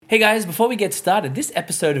Hey guys, before we get started, this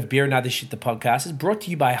episode of Beer and Other Shit, the podcast, is brought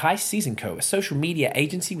to you by High Season Co., a social media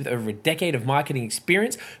agency with over a decade of marketing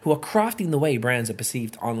experience who are crafting the way brands are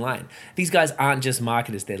perceived online. These guys aren't just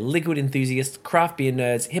marketers, they're liquid enthusiasts, craft beer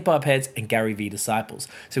nerds, hip-hop heads, and Gary Vee disciples.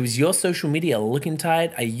 So is your social media looking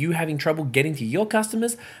tired? Are you having trouble getting to your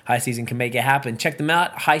customers? High Season can make it happen. Check them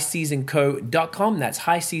out, highseasonco.com. That's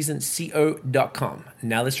highseasonco.com.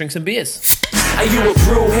 Now let's drink some beers. Are you a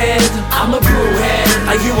brewhead? I'm a brewhead.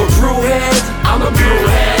 Are you a brewhead? I'm a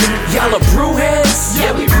brewhead. Y'all are brewheads?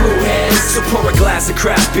 Yeah, we brewheads. So pour a glass of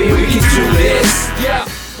craft beer, we can do this. Yeah.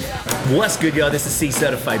 What's good, y'all? This is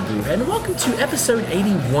C-Certified Brewhead, and welcome to episode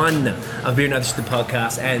 81 of Beer and Other Shit, the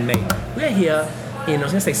podcast. And mate, we're here in, I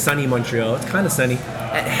was gonna say sunny Montreal, it's kind of sunny,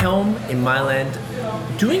 at Helm in Myland,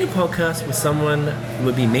 doing a podcast with someone who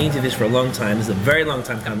would be meaning to this for a long time. This is a very long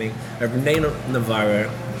time coming. Renee Navarro.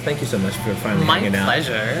 Thank you so much for finally hanging out. My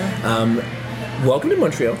pleasure. Welcome to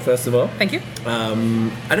Montreal, first of all. Thank you. I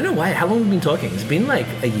don't know why. How long have we been talking? It's been like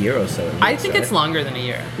a year or so. I think it's longer than a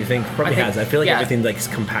year. You think? Probably has. I feel like everything like is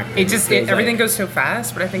compacted. Everything goes so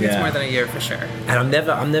fast, but I think it's more than a year for sure. And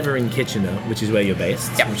I'm never in Kitchener, which is where you're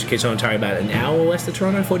based. Yep. Which is Kitchener, Ontario, about an hour west of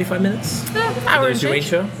Toronto, 45 minutes. Hour and change.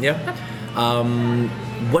 Show. Yeah.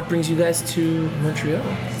 What brings you guys to Montreal?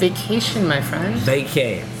 Vacation, my friend.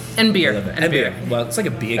 Vacay. And beer. And beer. Well, it's like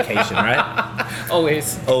a beercation, right?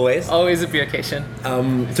 Always a beercation.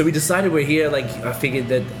 So we decided we're here. Like, I figured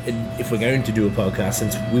that if we're going to do a podcast,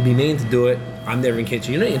 since we've been meaning to do it, I'm never in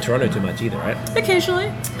Kitchener. You're not in Toronto too much either, right?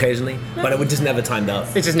 Occasionally, but it would just never timed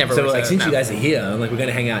up. It just never. So like, since you guys are here, like we're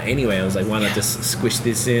gonna hang out anyway. I was like, why not just squish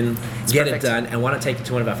this in, get it done, and why not take it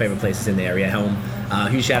to one of our favorite places in the area, Helm.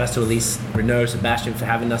 Huge shout outs to Elise, Renaud, Sebastian for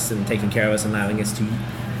having us and taking care of us and allowing us to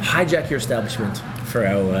hijack your establishment for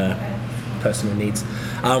our personal needs.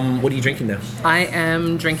 What are you drinking now? I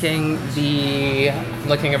am drinking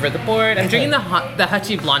looking over at the board, I'm drinking the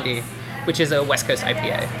Hutchie Blondie, which is a West Coast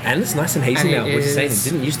IPA. And it's nice and hazy now, which is saying it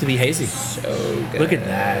didn't used to be hazy. So good. Look at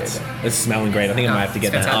that. It's smelling great. I think I might have to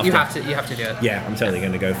get that after. You have to do it. Yeah, I'm totally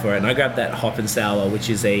going to go for it. And I grabbed that Hop and Sour, which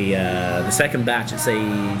is the second batch. It's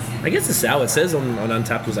I guess the sour, it says on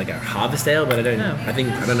Untappd was like a harvest ale, but I don't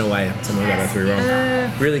know why someone got that through wrong.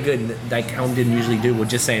 Really good. Like Helm didn't usually do. We're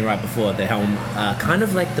just saying right before the Helm, kind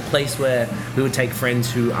of like the place where we would take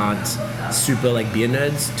friends who aren't super like beer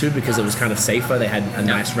nerds to, because it was kind of safer. They had a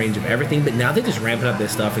nice range of everything. But now they're just ramping up their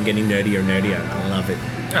stuff and getting nerdier and nerdier. I love it.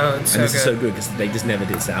 Oh, it's so good. And this is so good because they just never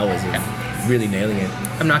did sours and really nailing it.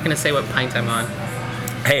 I'm not going to say what pint I'm on.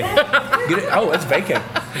 Hey, it's vacant.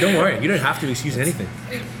 Don't worry, you don't have to excuse anything.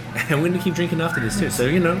 And we're going to keep drinking after this too. So,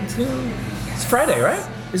 it's Friday, right?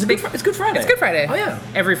 It's Good Friday. It's Good Friday. Oh, yeah.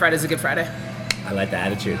 Every Friday's a Good Friday. I like the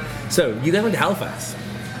attitude. So, you guys went to Halifax.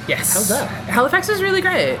 Yes. How's that? Halifax was really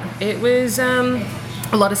great. It was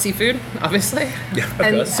a lot of seafood, obviously. Yeah, of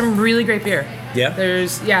and course. some really great beer. Yeah?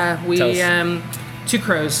 Two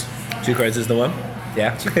Crows. Two Crows is the one?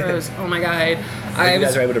 Yeah. Two Crows. Oh my god. You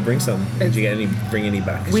guys were able to bring some. Did you bring any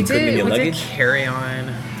back? We you couldn't in your did luggage? carry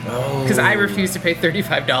on. Oh. Because I refused to pay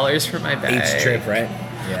 $35 for my bag. Each trip, right?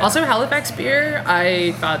 Yeah. Also, Halifax beer,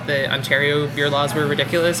 I thought the Ontario beer laws were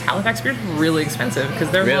ridiculous. Halifax beer is really expensive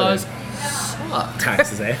because their laws suck.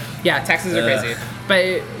 Taxes, eh? Yeah, taxes are crazy.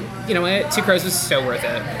 But you know what? Two Crows was so worth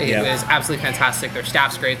it. It was absolutely fantastic. Their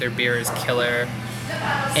staff's great. Their beer is killer.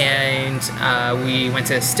 And we went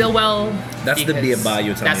to Stillwell. That's the beer bar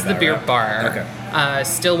you were telling me about. That's the beer bar. Okay.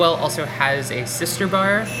 Stillwell also has a sister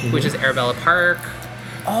bar, which is Arabella Park,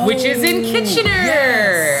 which is in Kitchener.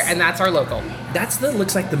 Yes. And that's our local.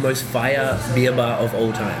 Looks like the most fire beer bar of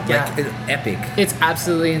all time. Yeah. Like, it's epic. It's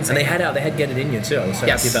absolutely insane. And they had Get It In You too. I was so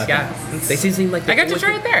happy about that. They seem like I got to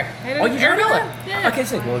try it there. You tried Arabella? it? Yeah. Okay,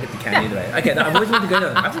 so we'll get the can either way. Okay, I'm looking to go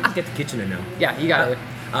down. I have to get to Kitchener now. Yeah, you got it.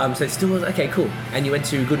 So it still was okay, cool. And you went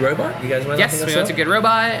to Good Robot? You guys went? Yes, we went to Good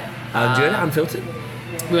Robot. Enjoyed it? Unfiltered?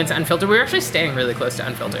 We went to Unfiltered. We were actually staying really close to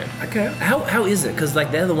Unfiltered. Okay. How is it? Because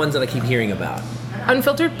like they're the ones that I keep hearing about.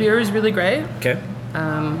 Unfiltered beer is really great. Okay.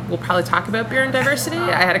 We'll probably talk about beer and diversity.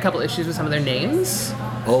 I had a couple issues with some of their names.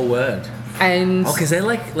 Oh, word. And because they're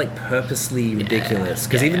like purposely ridiculous.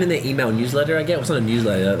 Because even in their email newsletter I get, it's not a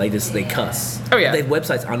newsletter, they cuss. Oh yeah. Their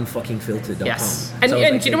website's unfuckingfiltered.com. Yes. And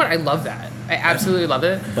do you know what? I love that. I absolutely love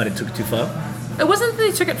it. But it took it too far? It wasn't that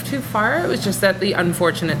they took it too far. It was just that the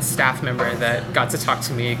unfortunate staff member that got to talk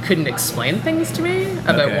to me couldn't explain things to me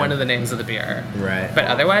about one of the names of the beer. Right. But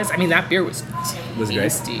otherwise, I mean, that beer was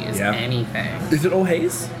tasty great. as anything. Is it all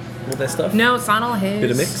haze? All their stuff? No, it's not all haze.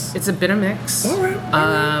 Bitter mix? It's a bitter mix. All right.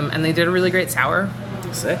 And they did a really great sour.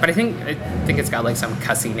 Sick. But I think it's got like some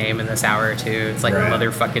cussy name in the sour too. It's like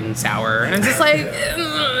motherfucking sour, and I'm just like,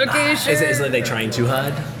 okay, sure. Is it like they trying too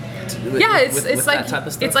hard? Yeah, it's with like that type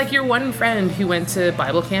of stuff? it's like your one friend who went to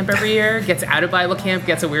Bible camp every year, gets out of Bible camp,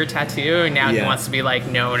 gets a weird tattoo, and now he Yeah. wants to be like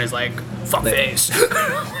known as like fuckface.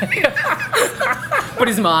 But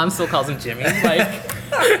his mom still calls him Jimmy. Like,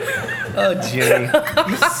 Oh, Jimmy,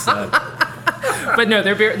 you suck. but no,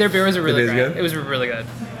 their beer was really beer's great. good? It was really good.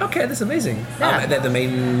 Okay, that's amazing. Yeah. And then the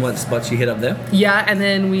main one spots you hit up there. Yeah, and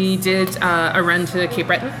then we did a run to Cape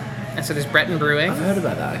Breton, and so there's Breton Brewing, I've heard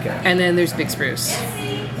about that. Okay. and then there's Big Spruce,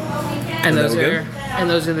 and they those all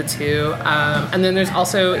are good? the two. And then there's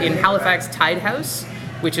also in Halifax Tide House,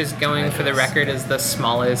 which is going for the record as the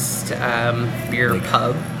smallest beer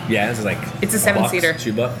pub. Yeah, it's like It's a box, 7-seater.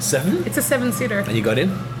 2 bucks. 7? It's a 7-seater. And you got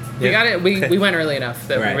in? We got it. We went early enough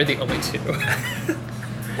that Right. we were the only two.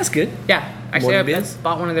 That's good. Yeah, actually, Morning I beers?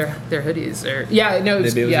 bought one of their hoodies. Or yeah, no, it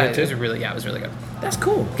was, beer was yeah, good too? it was really good. That's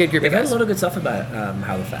cool. Good group They've of had a guys. lot of good stuff about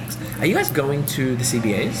Halifax. Are you guys going to the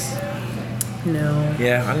CBAs? No,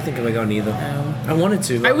 Yeah, I don't think we're going either. No. I wanted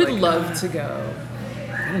to. But I would like, love to go.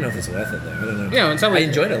 I don't know if it's worth it though. I don't know. You know, it's always- I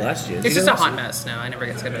enjoyed it last year. Did It's you just go a last hot year? mess now. I never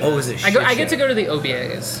get to go to. Oh, is it I shit get to show? go to the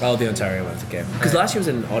OBAs. Oh, the Ontario ones, okay. Because last year was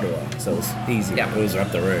in Ottawa, so it was easy. Yeah. It was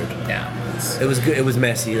up the road. Yeah. It was good. It was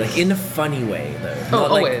messy, like in a funny way though. Oh,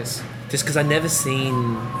 Not like- always. Just because I never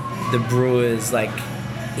seen the Brewers like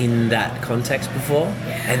in that context before,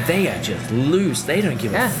 and they are just loose. They don't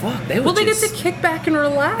give Yeah. a fuck. They were Well, they get just, to kick back and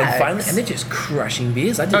relax. and finally, and they're just crushing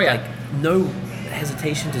beers. I did Oh, yeah. like no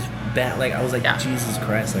hesitation, just bat. Like I was like, Yeah. Jesus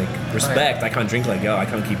Christ, like respect. I can't drink like yo. I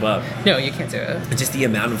can't keep up. No, you can't do it. And just the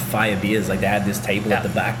amount of fire beers, like they had this table at Yeah.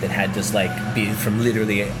 the back that had just like beer from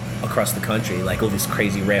literally across the country, like all this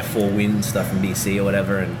crazy rare Four Winds stuff from BC or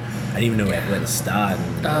whatever, and I didn't even know where to start.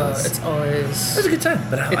 And Oh, it was it's always. a good time.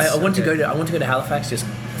 But It's I so want to go good. to Halifax just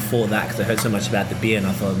for that because I heard so much about the beer, and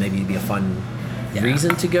I thought maybe it'd be a fun Yeah.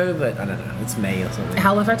 reason to go. But I don't know, it's May or something.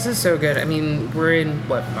 Halifax is so good. I mean, we're in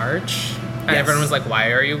March, and Yes. everyone was like,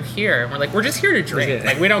 "Why are you here?" And we're like, "We're just here to drink. good.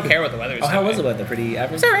 Like, we don't care what the weather's." Oh, how was doing." the weather? Pretty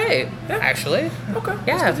average. It's alright, Yeah. actually. Okay,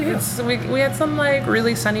 Yeah, that's good to hear. we had some like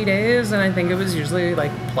really sunny days, and I think it was usually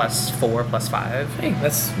like +4, +5. Hey,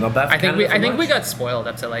 that's not bad. For I think we Canada for we March. got spoiled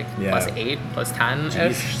up to like Yeah. +8, +10 Jeez.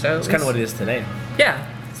 ish. So it's kind of what it is today. Yeah,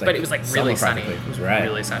 like but it was like really summer sunny. practically. It was Right.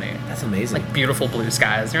 really sunny. That's amazing. Like beautiful blue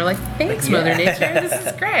skies, and you're like, "Thanks, Yeah. Mother Nature. This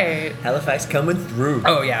is great." Halifax coming through.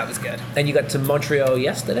 Oh yeah, it was good. And you got to Montreal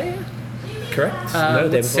yesterday, correct? No, the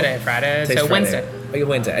day What's before? today? Friday. Today's So Friday. Wednesday. Oh, you're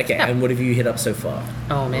Wednesday. Okay. Yeah. And what have you hit up so far?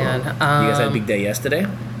 Oh man. You guys had a big day yesterday.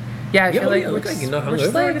 Yeah, I Yeah, feel like you look like you're not we're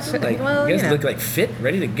just hungover. or like, anything? Like, well, you guys you know, look like fit,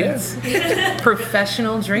 ready to go.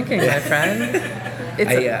 professional drinking, my friend. It's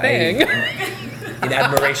a thing. In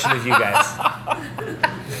admiration of you guys.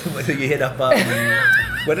 What did you hit up?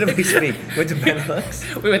 What did we speak? Went to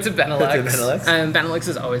Benelux. We went to Benelux. Went to Benelux? Benelux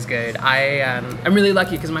is always good. I'm really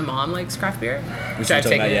lucky because my mom likes craft beer. Which So we I've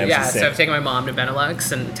talked taken about, yeah, which is so sick. I've taken my mom to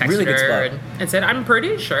Benelux and texted Really good her spot. and said, I'm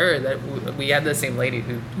pretty sure that we had the same lady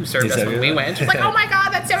who served Did us serve when you? we went. She's like, oh my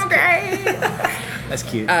god, that's so great. That's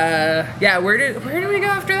cute. Yeah, where did we go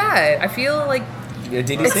after that? I feel like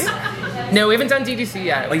DDC? no, we haven't done DDC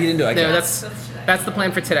yet. Oh, you didn't do it? Okay. No, that's the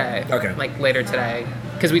plan for today. Okay. Like later today,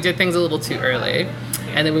 because we did things a little too early,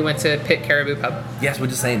 and then we went to Pit Caribou Pub. Yes, we're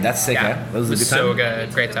just saying. That's sick, Yeah, huh? That was a it was good time. so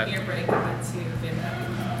good, great time.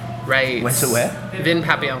 Right. Went to where? Vin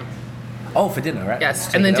Papillon. Oh, for dinner, right? Yes,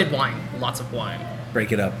 Check and then it did out. wine, lots of wine.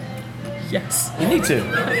 Break it up. Yes. You need to.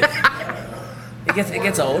 It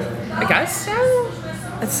gets old. I guess so.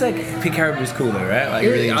 It's like Pit Caribou's cool though, right? Like, I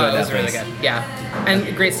really enjoyed it was that really place. good. Yeah,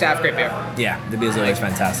 and great staff, great beer. Yeah, the beer's always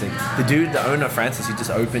fantastic. The dude, the owner, Francis, he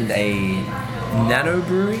just opened a nano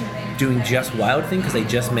brewery doing just wild thing because they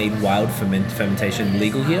just made wild fermentation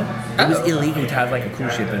legal here. It was illegal to have like a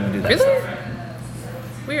cruise ship and do that Really? stuff.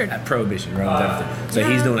 Weird. At Prohibition, rather than everything. So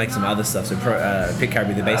he's doing like some other stuff. So Pit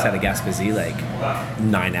Caribou, they're based out of Gaspésie, like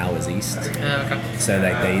 9 hours east. Okay. So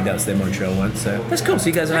like that was their Montreal one. So that's cool. So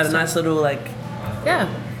you guys have had a nice little like Yeah,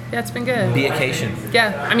 it's been good. beercation.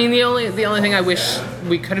 Yeah, I mean the only thing I wish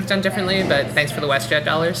we could have done differently, but thanks for the WestJet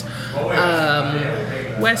dollars.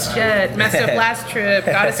 WestJet messed up last trip,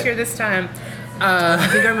 got us here this time. I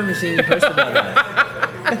think I remember seeing you post about that.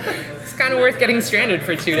 It's kind of worth getting stranded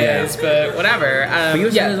for 2 days, but whatever. But you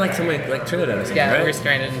were yeah, like somewhere like Trinidad or something, yeah, right? we were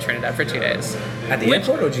stranded in Trinidad for 2 days. At the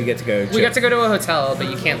airport, or did you get to go? We got to go to a hotel, but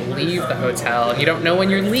you can't leave the hotel. You don't know when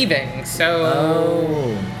you're leaving, so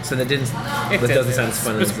Oh, so that didn't. That doesn't sound as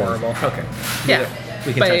fun It was as it sounds. horrible. Okay. yeah.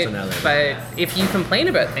 We can touch on that later. But if you complain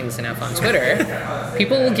about things enough on Twitter,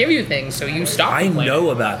 people will give you things, so you stop I complaining. know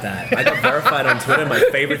about that. I got verified on Twitter. My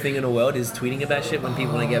favorite thing in the world is tweeting about shit when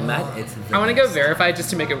people want to get mad. I want to go verified just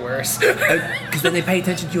to make it worse. Because then they pay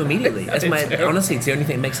attention to you immediately. That's honestly, it's the only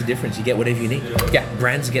thing that makes a difference. You get whatever you need. Yeah.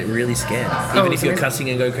 Brands get really scared. Even if you're cussing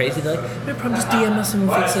and go crazy, they're like, no problem, just DM us and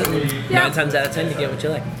we'll fix it. And 9 times out of 10, you get what you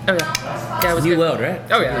like. Oh yeah, it was New good. world, right?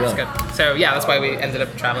 Oh yeah, New it was world. good. So yeah, that's why we ended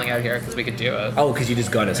up traveling out here because we could do it. Oh, because you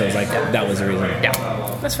just got it, so it was like that was the reason.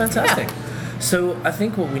 Yeah. That's fantastic. So I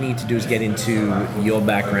think what we need to do is get into your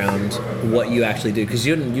background, what you actually do, because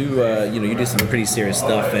you do some pretty serious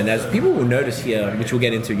stuff, and as people will notice here, which we'll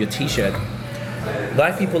get into, your T-shirt.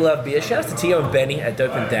 Black people love beer. Shout out to Tio and Benny at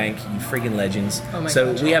Dope and Dank, you friggin' legends. Oh my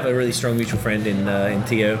so gosh. we have a really strong mutual friend in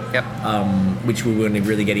Tio, Yep. which we want to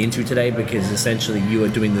really get into today because essentially you are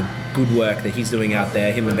doing the good work that he's doing out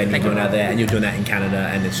there, him and Benny are doing out there, and you're doing that in Canada,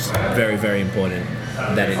 and it's just very, very important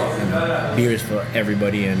that beer is for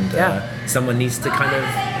everybody, and someone needs to kind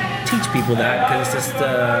of teach people that because it's just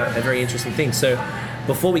a very interesting thing. So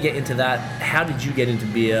before we get into that, how did you get into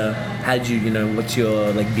beer? How did you, what's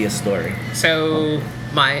your beer story? So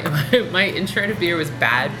my intro to beer was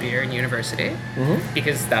bad beer in university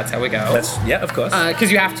because that's how we go. Of course.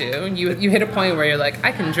 Because you have to. You hit a point where you're like,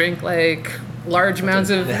 I can drink large amounts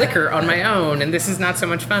of liquor on my own, and this is not so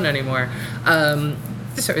much fun anymore.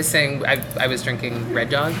 So I was saying I was drinking Red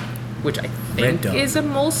Dog, which I think is a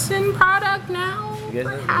Molson product now. You guys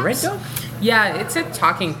know perhaps? Red Dog? Yeah, it's a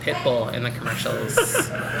talking pit bull in the commercials.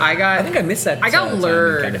 I think I missed that. I got time in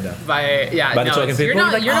lured Canada. by the talking pit you're bull?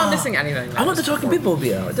 not not missing anything. I want the talking pit bull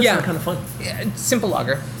beer. It does sound kind of fun. Yeah, simple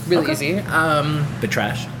lager, really easy. But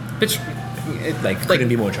trash. But Couldn't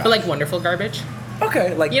be more trash. But wonderful garbage.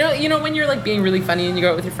 Okay, You know when you're being really funny and you go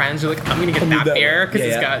out with your friends, you're like, I'm gonna get that beer because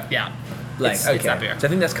it's got it's that beer. So I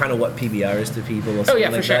think that's kind of what PBR is to people, or Oh something yeah,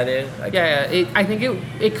 like for sure. that. I think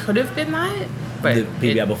it could have been that, but The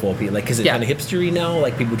PBR before PBR, because it's kind of hipstery now.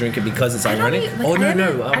 People drink it because it's I don't ironic.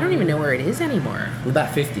 I don't even know where it is anymore.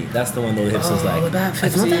 Labatt 50. That's the one that the hipsters like. Labatt 50.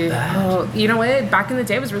 It's not that bad. Oh, you know what? Back in the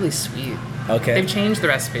day, it was really sweet. Okay. They've changed the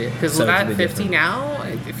recipe because So it's a Labatt bit 50 different. now,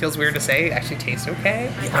 it feels weird to say, it actually tastes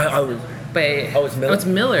okay. But it's Miller. Oh, it's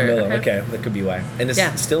Miller. Okay, that could be why. And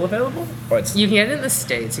it's still available, or it's You can get it in the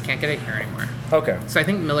States. You can't get it here anymore. okay. So I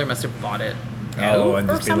think Miller must have bought it. And or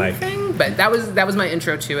just been like, something. But that was my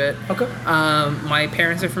intro to it. Okay. My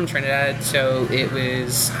parents are from Trinidad, so it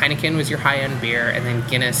was Heineken was your high end beer, and then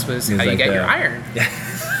Guinness was how you get your iron.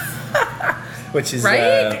 which is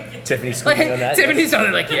Right? Tiffany squeaking on that. Tiffany's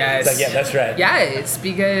totally like, yes. It's like, yeah, that's right. Yeah, it's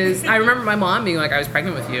because I remember my mom being like, I was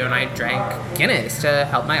pregnant with you, and I drank Guinness to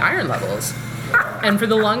help my iron levels. And for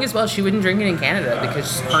the longest while, she wouldn't drink it in Canada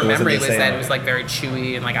because her memory was that it was very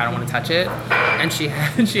chewy and I don't want to touch it. And she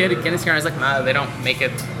had a Guinness here, and I was like, no, they don't make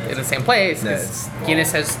it in the same place.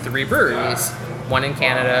 Guinness has 3 breweries, one in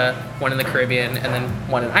Canada, one in the Caribbean, and then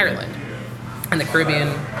one in Ireland. And the Caribbean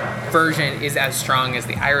version is as strong as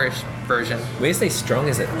the Irish version. When you say strong,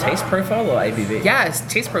 is it taste profile or ABV? Yeah, it's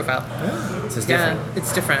taste profile. It's just different. Yeah,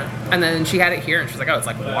 it's different. And then she had it here, and she's like, "Oh, it's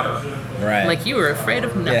like water." Right. Like you were afraid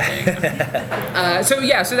of nothing. So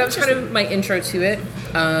that was kind of my intro to it.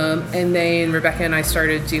 And then Rebecca and I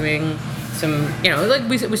started doing some,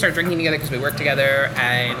 we started drinking together because we work together,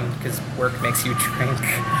 and because work makes you drink.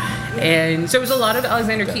 And so it was a lot of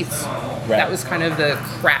Alexander Keith's. Right. That was kind of the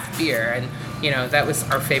craft beer, and that was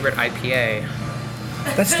our favorite IPA.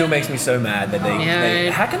 That still makes me so mad that they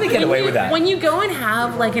how can they get away with that? When you go and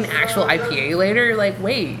have an actual IPA later, you're like,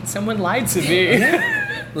 wait, someone lied to me.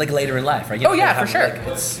 Later in life, right? For sure.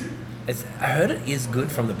 It's I heard it is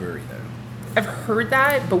good from the brewery though. I've heard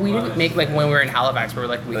that, but we didn't make when we were in Halifax, we were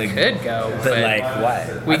like, we could go. But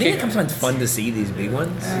why? I think it comes fun to see these big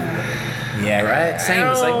ones. Yeah, right. Same.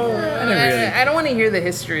 It's I don't want to hear the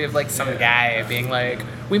history of some guy being like,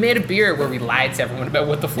 we made a beer where we lied to everyone about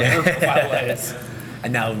what the flavor profile is.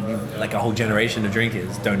 And now, a whole generation of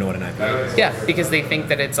drinkers don't know what an IPA is. Yeah, because they think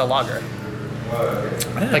that it's a lager.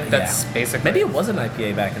 That's basically. Maybe it was an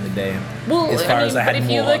IPA back in the day. Well, as far as I had but if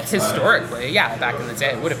more you look historically, back in the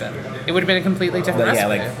day, it would have been. It would have been a completely different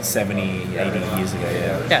recipe. 70, 80 years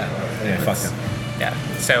ago. Yeah, fuck them.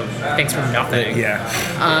 Yeah. So thanks for nothing. Yeah.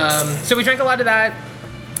 So we drank a lot of that.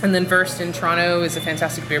 And then Verst in Toronto is a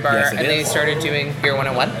fantastic beer bar, and they started doing Beer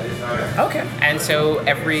 101. Okay. And so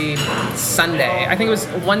every Sunday, I think it was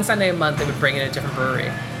one Sunday a month, they would bring in a different brewery.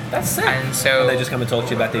 That's sick. And so they just come and talk to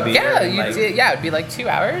you about their beer. Yeah, it'd be 2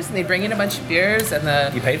 hours, and they'd bring in a bunch of beers,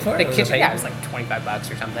 and you paid for it? The kitchen, it was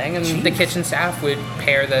 $25 or something, and the kitchen staff would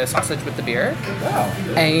pair the sausage with the beer. Wow.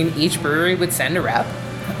 And each brewery would send a rep.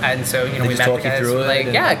 And so, we met the guys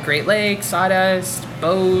through Great Lake, Sawdust,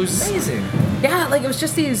 Bose. Amazing. Yeah, like it was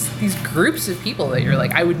just these groups of people that you're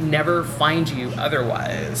like, I would never find you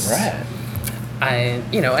otherwise. Right. And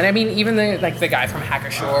I mean, even the guy from Hacker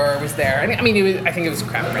Shore was there. I mean, I think it was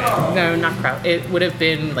Kraut Brand. No, not Kraut. It would have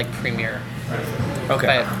been like Premier. Okay.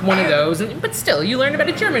 But one of those, but still, you learn about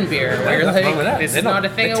a German beer. Where you're Nothing like, wrong with that. this They're is not a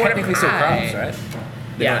thing I they're want to technically still crafts, right?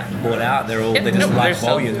 They're not bought out. They're all Yeah, they just no, like they're still-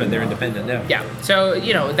 volumes, but they're independent now. Yeah. So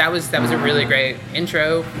that was a really great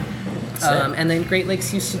intro. Sick. And then Great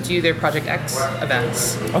Lakes used to do their Project X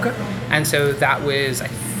events, Okay. and so that was, I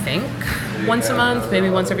think, once a month, maybe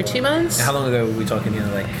once every 2 months. How long ago were we talking here?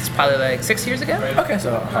 Like. It's probably like 6 years ago. Okay,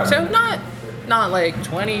 so. So not like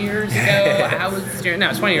 20 years ago. I was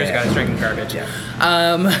 20 years ago. I was drinking garbage. Yeah.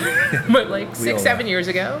 But like We 6, all 7 are. years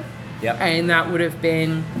ago. Yep. And that would have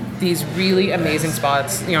been these really amazing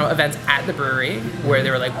spots, events at the brewery where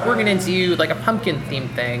they were like, we're gonna do like a pumpkin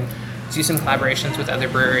themed thing, do some collaborations with other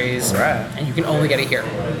breweries, Right. and you can only get it here.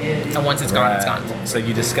 And once it's gone, it's gone. So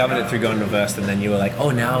you discovered it through going to Verst, and then you were like, oh,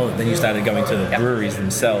 now. Then you started going to the Yep. breweries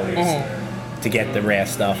themselves to get the rare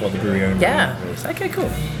stuff or the brewery owned. Yeah. breweries. Okay, cool.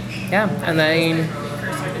 Yeah, and then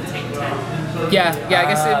I guess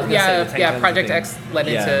I was gonna say the Tank 10 Project thing. X led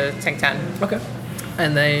into Tank 10. Okay.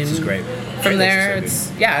 And then This is great. From Great there, Lakes is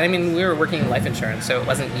so it's I mean, we were working in life insurance, so it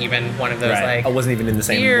wasn't even one of those Right. like I wasn't even in the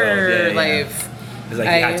same beer world. Yeah. life. It's like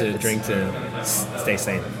you had to it's- drink to stay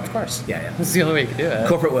sane. Of course, Yeah, yeah. This is the only way you could do it.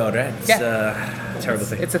 Corporate world, right? It's Yeah. a terrible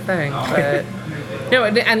thing. It's a thing, but no,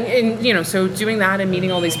 and so doing that and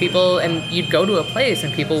meeting all these people, and you'd go to a place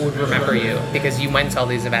and people would remember you because you went to all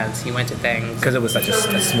these events, you went to things. Because it was such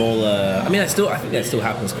a small. I mean, I think that still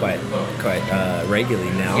happens quite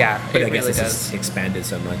regularly now. Yeah, but it I guess really it's does. just expanded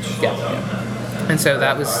so much. Yeah. And so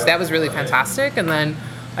that was really fantastic. And then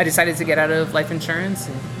I decided to get out of life insurance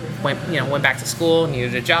and went back to school,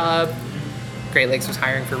 needed a job. Great Lakes was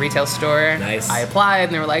hiring for a retail store. Nice. I applied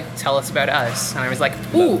and they were like, tell us about us. And I was like,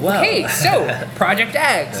 ooh, Wow. okay, so Project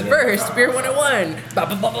X, Verst, Beer 101, blah,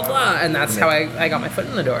 blah, blah, blah, blah. And that's how I got my foot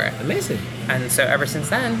in the door. Amazing. And so ever since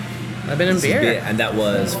then, I've been in This is beer. And that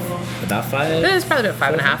was about 5. It was probably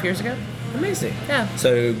about 5.5 years ago. Amazing. Yeah.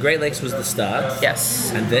 So Great Lakes was the start.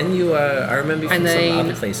 Yes. And then you I remember you from And some then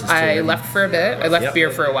other places too. I left for a bit. I left Yep.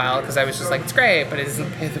 beer for a while because I was just like, it's great, but it doesn't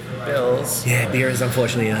pay the bills. Yeah, beer is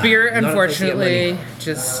unfortunately. Beer, not a place to get money. unfortunately,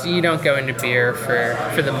 just you don't go into beer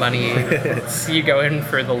for the money. You go in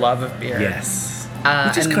for the love of beer. Yes.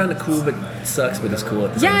 Which is and- kind of cool, but sucks, but it's cool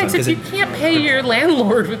at the same Yeah, time. except 'cause you can't pay your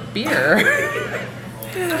landlord with beer.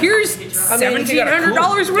 Here's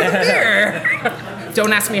 $1,700 worth of beer.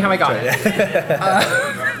 Don't ask me how I got it.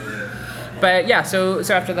 But yeah, so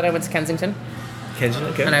after that I went to Kensington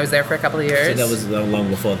Kensington, okay. and I was there for a couple of years. So that was long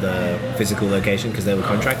before the physical location because they were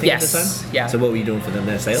contracting at the Yes, time? yeah. So what were you doing for them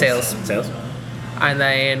there? Sales? Sales? And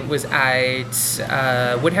then was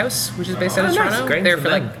at Woodhouse, which is based out of Oh, nice. Toronto. Graham's There the for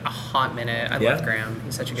like man. a hot minute. I Yeah? love Graham.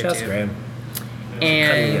 He's such a good Shouts dude. Graham.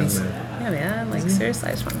 And young yeah, man, like seriously,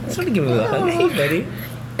 I just want Just to. want to give him a hug. Hey, buddy.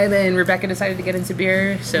 And then Rebecca decided to get into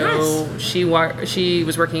beer, so she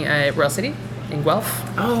was working at Royal City in Guelph.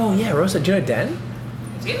 Oh, yeah, Rosa. Do you know Dan?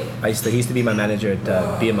 He used to be my manager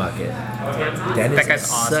at Beer Market. Dan That is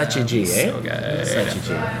guy's awesome. such a G, eh? So good. Such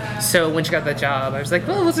a G. So when she got that job, I was like,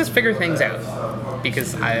 well, let's just figure things out.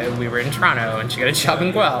 Because we were in Toronto and she got a job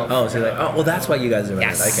in Guelph. Oh, so you're like, oh, well, that's why you guys are around.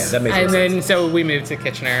 Yes. Okay, that makes And sense. then so we moved to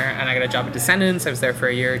Kitchener and I got a job at Descendants. I was there for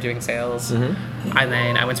a year doing sales. Mm-hmm. And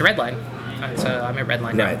then I went to Redline. And so I'm at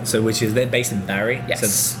Redline now. Right, so which is, they're based in Barrie. Yes. So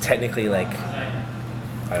it's technically like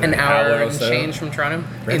An hour or and so. change from Toronto.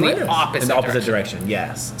 Really? In the opposite In the opposite direction,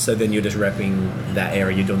 yes. So then you're just repping that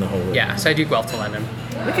area, you're doing the whole. Yeah, so I do Guelph to London.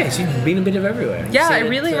 Okay, so you've been a bit of everywhere. Yeah, Seen I it,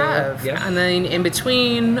 really have. Yeah. And then in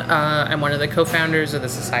between, I'm one of the co-founders of the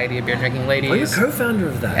Society of Beer Drinking Ladies. Oh, you're co-founder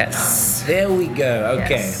of that. Yes. There we go.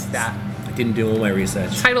 Okay. Yes, that. I didn't do all my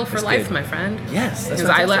research. Title for That's life, good. my friend. Yes, that's Because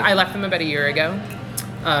I fantastic. left them about a year ago.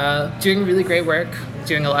 Doing really great work,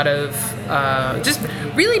 doing a lot of just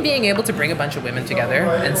really being able to bring a bunch of women together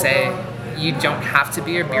and say, you don't have to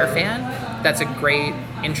be a beer fan. That's a great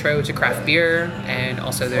intro to craft beer, and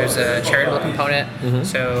also there's a charitable component. Mm-hmm.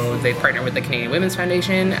 So they partner with the Canadian Women's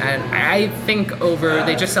Foundation, and I think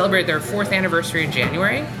they just celebrated their 4th anniversary in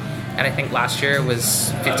January. And I think last year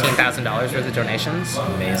was $15,000 worth of donations.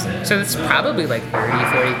 Amazing. So it's probably like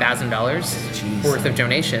 $40,000 worth of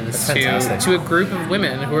donations That's fantastic. to a group of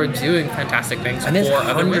women who are doing fantastic things And there's for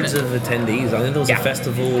other women. hundreds of attendees. I think there was a Yeah.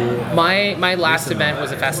 festival. My last event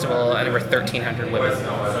was a festival, and there were 1,300 women.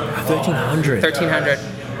 1,300. 1,300.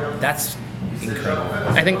 That's Incredible.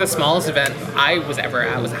 I think the smallest event I was ever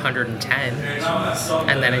at was 110,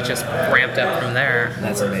 and then it just ramped up from there.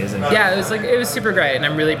 That's amazing. Yeah, it was super great, and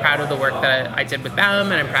I'm really proud of the work that I did with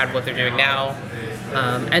them, and I'm proud of what they're doing now.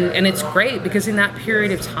 And it's great because in that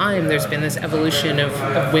period of time, there's been this evolution of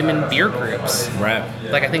women beer groups. Right.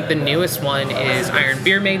 Like, I think the newest one is Iron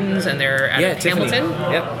Beer Maidens, and they're at Hamilton.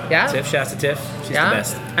 Yep. Yeah. Tiff, shouts to Tiff. She's the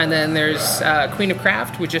best. And then there's Queen of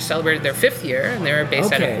Craft, which just celebrated their 5th year, and they're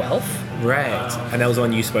based out of Guelph. Right. And that was the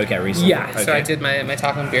one you spoke at recently? Yeah. Okay. So I did my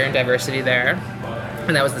talk on beer and diversity there.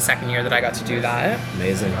 And that was the 2nd year that I got to do that.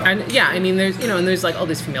 Amazing. And yeah, I mean, there's like all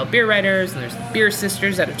these female beer writers, and there's Beer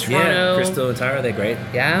Sisters out of Toronto. Yeah, Crystal and Tara, they're great.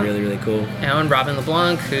 Yeah. Really, really cool. And Robin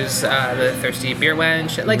LeBlanc, who's the Thirsty Beer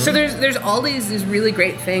Wench. Like, so there's all these really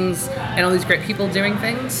great things, and all these great people doing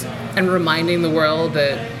things, and reminding the world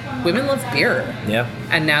that women love beer. Yeah.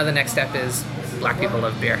 And now the next step is black people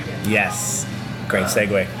love beer. Yes. Great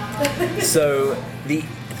segue. So the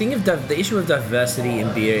issue of diversity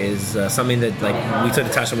in beer is something that, like, we sort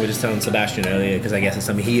of touched on. We were just telling Sebastian earlier, because I guess it's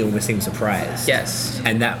something he almost seems surprised. Yes.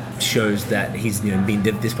 And that shows that he's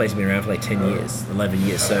this place has been around for like 10 years, 11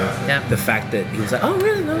 years. So the fact that he was like, oh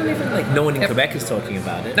really? No one in Quebec is talking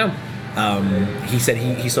about it. No. He said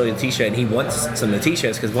he saw the t-shirt and he wants some of the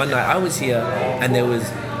t-shirts, because one night I was here and I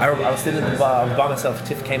was sitting at the bar, I was by myself.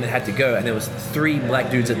 Tiff came and had to go, and there was 3 black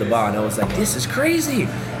dudes at the bar, and I was like, this is crazy.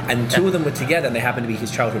 And 2 of them were together, and they happened to be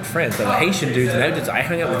his childhood friends. They were Haitian dudes, and I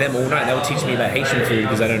hung out with them all night. They were teaching me about Haitian food,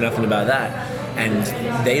 because I know nothing about that, and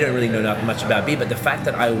they don't really know much about beer. But the fact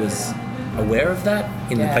that I was aware of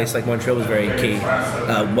that in a place like Montreal was very key.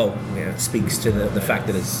 It speaks to the fact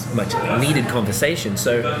that it's much needed conversation.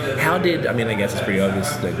 So how did, I guess it's pretty obvious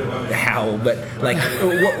how, but like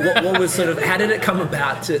what was sort of, how did it come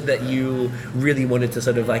about that you really wanted to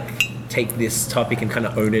sort of like take this topic and kind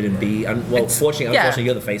of own it and be, unfortunately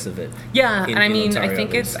you're the face of it. Yeah, and I mean, I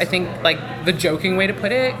think like the joking way to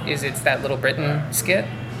put it is it's that Little Britain skit,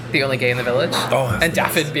 The Only Gay in the Village. Oh, and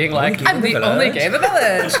Daffyd being like, I'm the only gay in the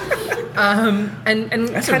village. And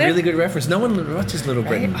that's a really good reference. No one watches Little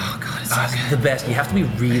Britain. Right? Oh god, it's so good. The best. You have to be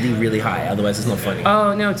really, really high, otherwise it's not funny.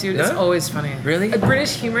 Oh no, dude, it's always funny. Really?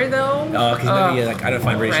 British humor though. Oh, because I don't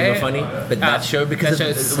find British humor funny, but that show, because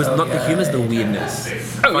it was not the humor, it's the weirdness.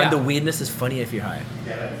 I find the weirdness is funnier if you're high.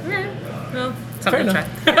 Yeah. Well, something to try.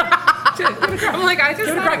 I'm like, I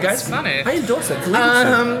just thought it was funny. I endorse it. It's a legal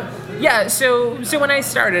show. Yeah, so when I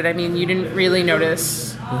started, I mean, you didn't really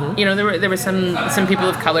notice. You know, there were some people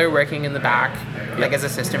of color working in the back, like as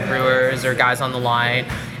assistant brewers or guys on the line.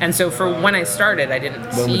 And so for when I started, I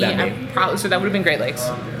didn't see. When would that be? So that would have been Great Lakes.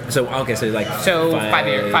 So okay, so like five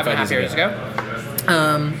and a half years ago.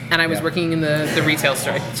 And I was working in the retail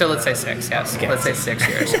store. So let's say 6. Yes, okay. Let's say 6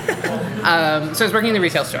 years. So I was working in the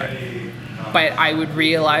retail store. But I would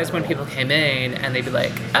realize when people came in and they'd be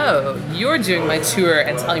like, oh, you're doing my tour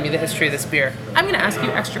and telling me the history of this beer. I'm going to ask you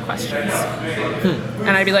extra questions. And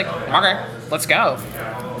I'd be like, okay, let's go.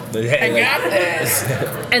 I got this.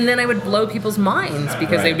 And then I would blow people's minds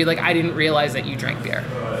because they'd be like, I didn't realize that you drank beer.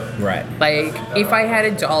 Right. Like, if I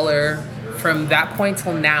had $1 from that point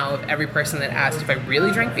till now of every person that asked if I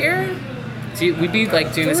really drank beer, we'd be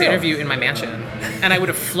like doing this interview in my mansion, and I would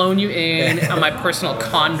have flown you in on my personal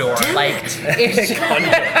condor. Like,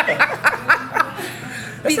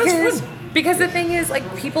 because the thing is, like,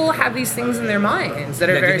 people have these things in their minds that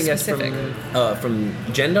are very specific. From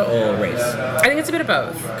gender or race? I think it's a bit of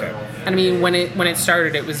both. Okay. I mean, when it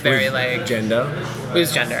started, it was very like gender. It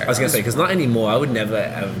was gender. I was gonna say, because not anymore. I would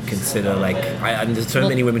never consider, like, there's so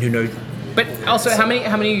many women who know. But also, how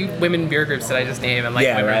many women beer groups did I just name? And like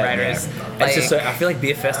women writers. Yeah. It's just so, I feel like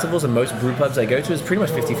beer festivals and most brew pubs I go to is pretty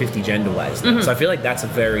much 50-50 gender-wise. Mm-hmm. So I feel like that's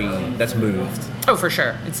moved. Oh, for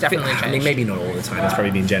sure, it's definitely changed. I mean, maybe not all the time. It's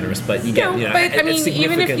probably being generous, but you get. But I mean,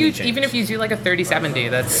 even if you do like a 30-70,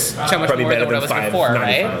 that's so much probably more than what it was before,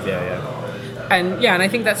 right? Yeah. And and I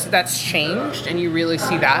think that's changed, and you really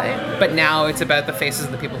see that. But now it's about the faces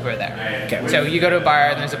of the people who are there. Okay. So you go to a bar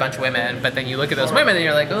and there's a bunch of women, but then you look at those women and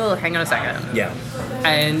you're like, oh, hang on a second. Yeah.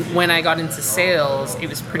 And when I got into sales, it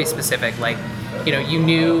was pretty specific. Like, you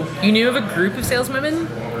knew of a group of saleswomen,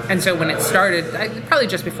 and so when it started, probably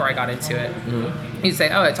just before I got into it, you'd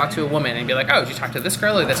say, oh, I talked to a woman, and you'd be like, oh, did you talk to this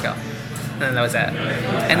girl or this girl? And then that was it.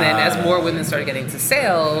 And then as more women started getting into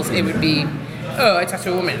sales, it would be, oh, I talked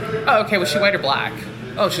to a woman. Oh, okay, was she white or black?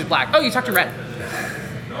 Oh, she's black. Oh, you talked to Red.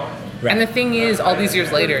 And the thing is, all these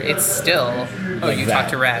years later, it's still, oh, you talked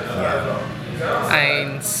to Red. Yeah.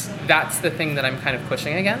 And that's the thing that I'm kind of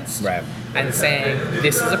pushing against. Right. And saying,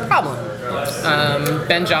 this is a problem.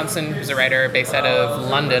 Ben Johnson, who's a writer based out of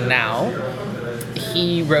London now,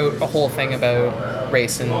 he wrote a whole thing about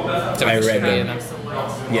race and diversity.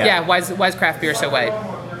 Why is craft beer so white?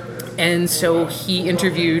 And so he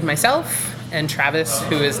interviewed myself and Travis,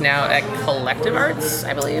 who is now at Collective Arts,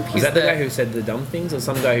 I believe. Is that the guy who said the dumb things, or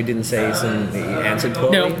some guy who didn't say he answered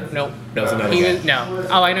poorly? No. That was another guy. No.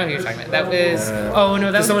 Oh, I know who you're talking about. That was...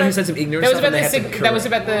 that was someone who said some ignorant stuff. That was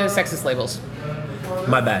about the sexist labels.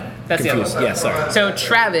 My bad. That's confused. the other one. Yeah, sorry. So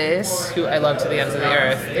Travis, who I love to the ends of the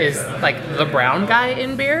earth, is like the brown guy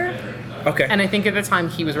in beer. Okay. And I think at the time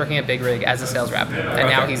he was working at Big Rig as a sales rep. And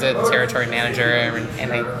now he's a territory manager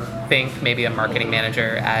and I think maybe a marketing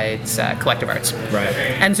manager at Collective Arts. Right.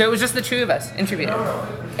 And so it was just the two of us interviewing.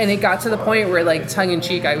 And it got to the point where, like,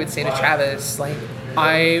 tongue-in-cheek, I would say to Travis, like,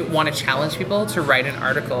 I want to challenge people to write an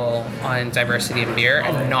article on diversity in beer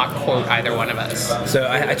and not quote either one of us. So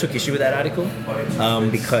I took issue with that article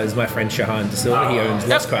because my friend Shahan De Silva, he owns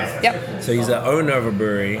Lost Craft. Yep. So he's the owner of a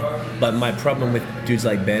brewery, but my problem with dudes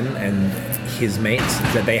like Ben and his mates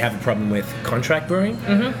is that they have a problem with contract brewing.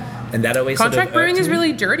 Mm-hmm. And that always contract brewing is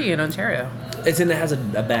really dirty in Ontario. It has a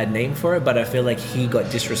bad name for it, but I feel like he got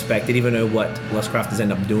disrespected, even though what Lost Crafters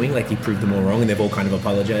end up doing, like he proved them all wrong, and they've all kind of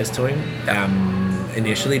apologized to him.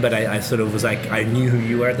 Initially, but I sort of was like, I knew who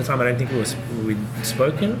you were at the time. I don't think we'd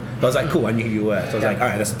spoken. But I was like, cool, I knew who you were. So I was like, all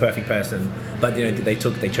right, that's the perfect person. But you know, he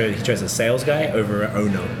chose a sales guy over an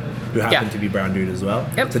owner who happened to be brown dude as well.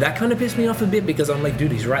 Yep. So that kind of pissed me off a bit because I'm like,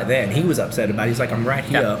 dude, he's right there, and he was upset about it. He's like, I'm right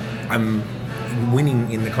here. Yep. I'm winning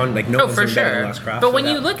in the like no one's for been better sure. than Lost Craft. But when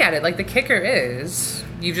you look at it, like the kicker is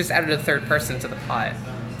you've just added a third person to the pot.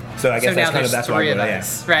 So I guess that's why three of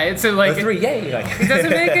us, right? So like three, yay! Like it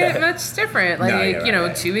doesn't make it much different. Like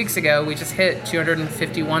right. 2 weeks ago, we just hit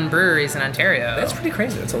 251 breweries in Ontario. That's pretty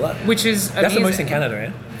crazy. That's a lot. Which is amazing. That's the most in Canada,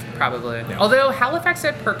 right? Probably. Yeah. Although Halifax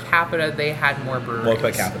said per capita they had more breweries. More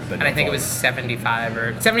per capita, but and I think it was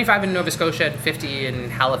 75 in Nova Scotia and 50 in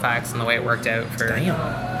Halifax, and the way it worked out for. Damn.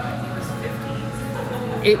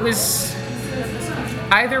 It was.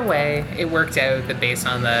 Either way, it worked out that based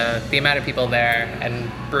on the amount of people there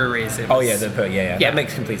and breweries. It was, yeah. That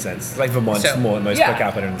makes complete sense. Like Vermont's most per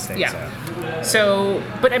capita in the States. Yeah. So,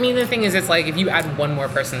 but I mean, the thing is, it's like if you add one more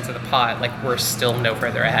person to the pot, like we're still no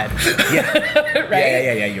further ahead. Yeah. Right?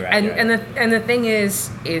 Yeah. You're right. And the thing is,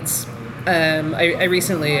 it's. I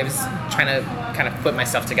recently was trying to kind of put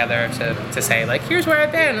myself together to say like, here's where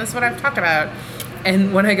I've been. That's what I've talked about.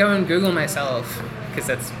 And when I go and Google myself. Because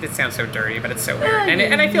it sounds so dirty, but it's so weird,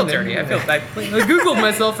 and I feel dirty. I Googled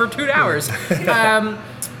myself for 2 hours,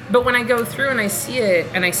 but when I go through and I see it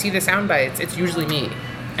and I see the sound bites, it's usually me,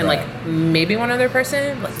 and like maybe one other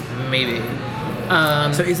person, like maybe.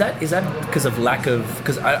 So is that because of lack of?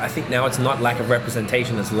 Because I think now it's not lack of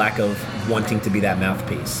representation; it's lack of wanting to be that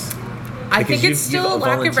mouthpiece. I think it's still a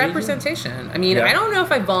lack of representation. I mean, I don't know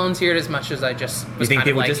if I volunteered as much as I just was kind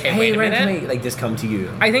of like, just, hey, wait a minute. Like, just come to you.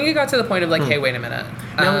 I think it got to the point of like, hey, wait a minute.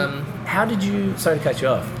 Now, how did you... Sorry to cut you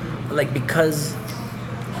off. Like, because...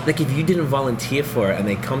 Like, if you didn't volunteer for it and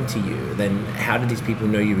they come to you, then how did these people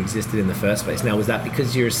know you existed in the first place? Now, was that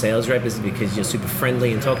because you're a sales rep? Is it because you're super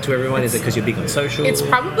friendly and talk to everyone? Is it because you're big on social? It's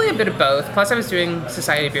probably a bit of both. Plus, I was doing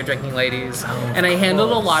Society of Beer Drinking Ladies, and I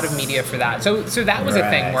handled a lot of media for that. So that was a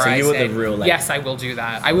thing where I said, yes, I will do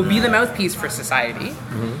that. I will be the mouthpiece for Society.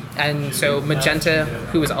 Mm-hmm. And so Magenta,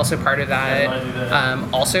 who was also part of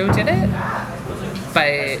that, also did it.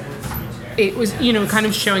 But... it was, kind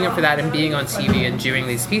of showing up for that and being on TV and doing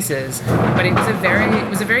these pieces. But it was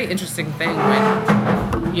a very interesting thing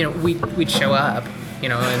when, we'd show up,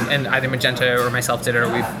 and either Magenta or myself did it,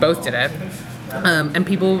 or we both did it. And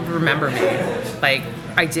people remember me. Like,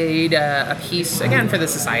 I did a piece, again, for the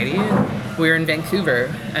Society. We were in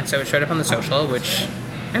Vancouver, and so it showed up on the social, which...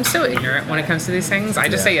 I'm so ignorant when it comes to these things. I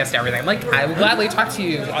just say yes to everything. I'm like, I will gladly talk to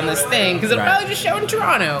you on this thing, because it'll probably just show in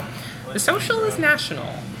Toronto. The social is national.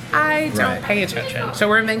 I don't pay attention. So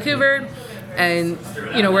we're in Vancouver, and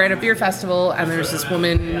we're at a beer festival, and there's this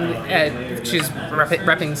woman. She's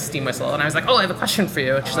repping Steam Whistle, and I was like, "Oh, I have a question for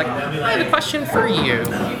you." And she's like, "I have a question for you."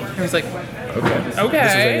 And I was like, "Okay."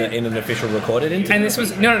 This was in an official recorded interview. And this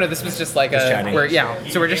was no. This was just like chatting.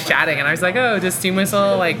 So we're just chatting, and I was like, "Oh, does Steam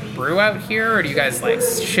Whistle like brew out here, or do you guys like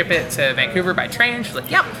ship it to Vancouver by train?" She's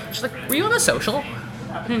like, "Yep." She's like, "Were you on the social?"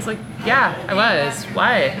 And he's like, "Yeah, I was.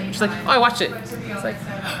 Why?" She's like, "Oh, I watched it." It's like,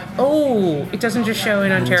 "Oh, it doesn't just show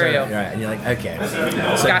in Ontario." Right, and you're like, okay.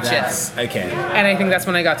 So gotcha. Okay. And I think that's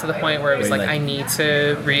when I got to the point where it was like, I need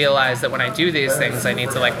to realize that when I do these things, I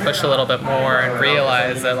need to like push a little bit more and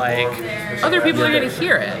realize that like other people are going to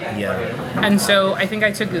hear it. Yeah. And so I think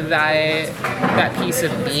I took that piece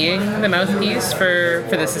of being the mouthpiece for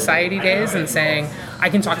the Society days and saying, I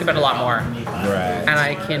can talk about a lot more. Right. And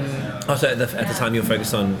I can Oh, so at the time you were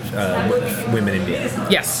focused on women in beer.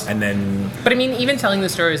 Yes. And then... But I mean, even telling the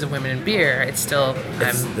stories of women in beer, it's still...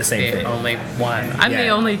 I'm the same thing. Only one. I'm the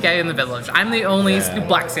only guy in the village. I'm the only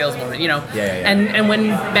black saleswoman, you know? Yeah. And when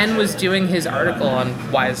Ben was doing his article on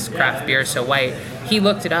why is craft beer so white, he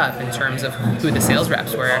looked it up in terms of who the sales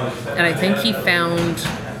reps were. And I think he found...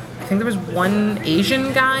 I think there was one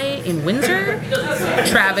Asian guy in Windsor,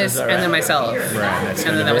 Travis, and then myself. Right,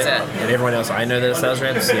 and then that was it. And everyone else I know that are sales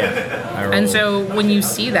reps, And so when you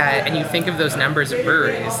see that and you think of those numbers of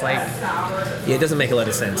breweries, like... Yeah, it doesn't make a lot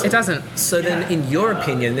of sense. It doesn't. So then, in your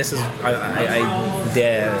opinion, this is... I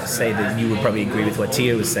dare say that you would probably agree with what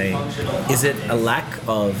Tia was saying. Is it a lack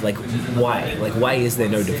of, like, why? Like, why is there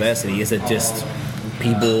no diversity? Is it just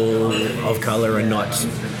people of color are not...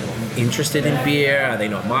 interested in beer? Are they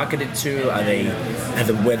not marketed to?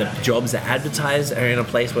 Where the jobs are advertised are in a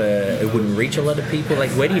place where it wouldn't reach a lot of people? Like,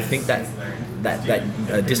 where do you think that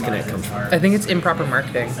disconnect comes from? I think it's improper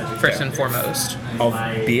marketing, first and foremost. Of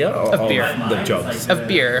beer or of beer. The jobs? Of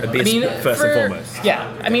beer. I mean, first and foremost. Yeah.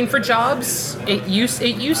 I mean, for jobs, it used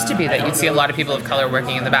to be that you'd see a lot of people of color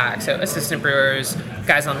working in the back. So assistant brewers,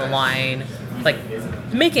 guys on the line, like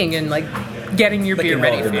making and like getting your beer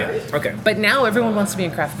ready for you. Okay. But now everyone wants to be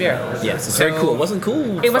in craft beer. Yes, it's very cool. It wasn't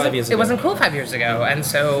cool 5 years ago. It wasn't cool 5 years ago. And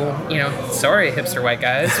so, you know, sorry, hipster white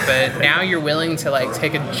guys, but now you're willing to, like,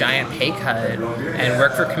 take a giant pay cut and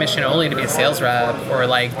work for commission only to be a sales rep or,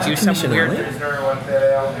 like, do something weird.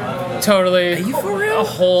 Only? Totally. Are you for real? A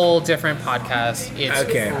whole different podcast. It's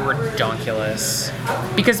redonkulous.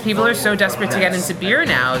 Because people are so desperate to get into beer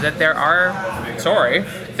now that there are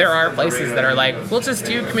places that are like, we'll just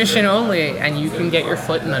do commission only and you can get your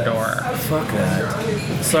foot in the door. Fuck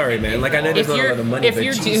that. Sorry, man. Like, I know there's not a lot of money,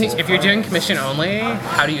 if you're doing commission only,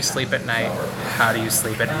 how do you sleep at night?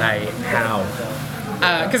 How?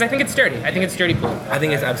 Because I think it's dirty. I think it's dirty pool. I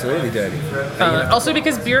think it's absolutely dirty. Also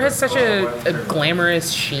because beer has such a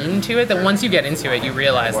glamorous sheen to it that once you get into it, you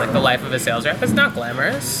realize like the life of a sales rep is not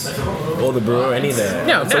glamorous. Or the brewer, any of that.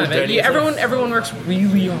 No, none of it. Everyone works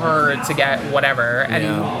really hard to get whatever, and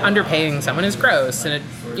underpaying someone is gross, and it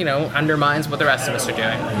undermines what the rest of us are doing.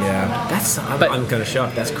 Yeah, I'm kind of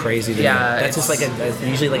shocked. That's crazy. That's just like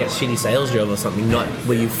usually like a shitty sales job or something, not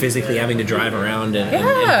where you physically having to drive around and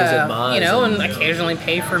visit bars. And occasionally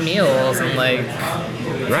pay for meals and like.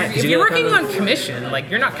 Right. If you're working on commission, like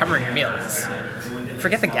you're not covering your meals.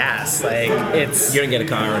 Forget the gas. Like it's. You don't get a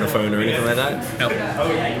car or a phone or anything like that. No.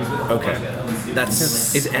 Okay.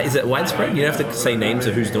 Is it widespread? You don't have to say names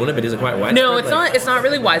of who's doing it, but is it quite widespread? No, it's not. It's not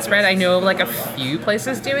really widespread. I know of like a few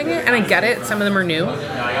places doing it, and I get it. Some of them are new,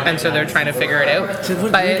 and so they're trying to figure it out. So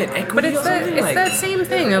what, but it's that same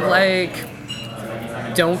thing of like,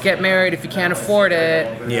 don't get married if you can't afford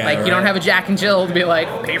it. Yeah, like you don't have a Jack and Jill to be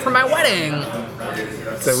like, pay for my wedding.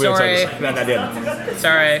 So sorry.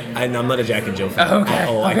 Sorry. I'm not a Jack and Jill fan. Oh, okay.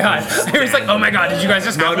 Oh God. I was like, oh my God, did you guys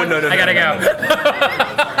just have one? No. I gotta go.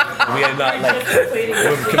 We are not like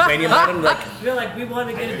we're complaining about them. Like we're like, we want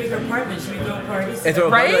to get a bigger apartment. Should we throw parties? And throw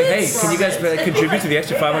a party, like, hey, can you guys contribute to the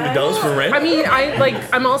extra $500 for rent? I mean,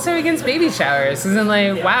 I'm also against baby showers. Because I'm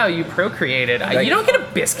like, wow, you procreated. You don't get a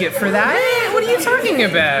biscuit for that. What are you talking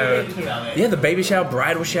about? Yeah, the baby shower,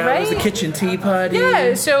 bridal showers, the kitchen tea party.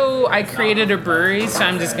 Yeah, so I created a brewery, so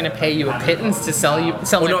I'm just gonna pay you a pittance to sell my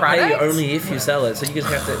product. Pay you only if you sell it. So you just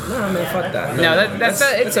have to. No, man, fuck that. No,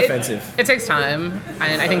 that's offensive. It takes time,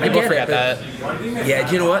 and I think people forget that. Yeah,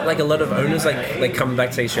 do you know what? Like a lot of owners, like coming back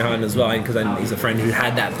to say Shahan as well, because he's a friend who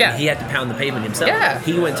had that. Yeah. He had to pound the pavement himself. Yeah.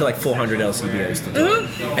 He went to like 400 LCBOs to do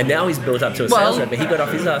it. And now he's built up to a sales rep, but he got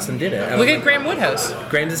off his ass and did it. Look at Graham Woodhouse.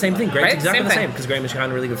 Graham's the same thing. Graham's exactly the same, because Graham and Shahan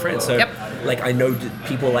are really good friends. So, like, I know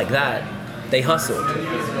people like that. They hustled.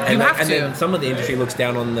 And then some of the industry looks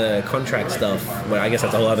down on the contract stuff. Well, I guess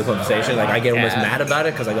that's a whole other conversation. Like, I get almost mad about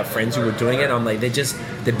it because I got friends who were doing it. I'm like,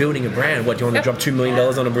 they're building a brand. What, do you want to drop $2 million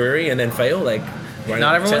on a brewery and then fail? Like,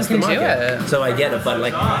 not everyone can do it. So I get it, but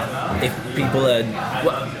like, if people are,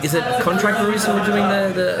 is it contract breweries who are doing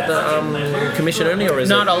the commission only, or is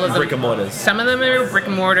not it all of them. Brick and mortars? Some of them are brick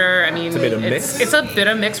and mortar. I mean, it's a bit of mix. It's a bit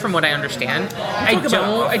of mix from what I understand. I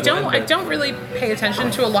don't really pay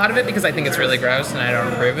attention to a lot of it because I think it's really gross and I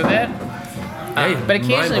don't approve of it. But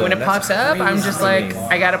occasionally when it pops up, I'm just like,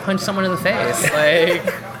 I gotta punch someone in the face. Like,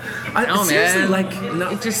 seriously, man, like,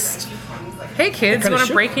 no, it just. Hey kids, want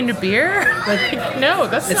to break into beer? Like, no,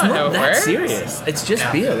 that's it's not how it that works. serious. It's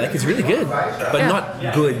just beer. Like, it's really good, but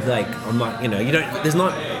not good. Like, I'm not. You don't. There's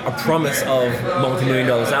not a promise of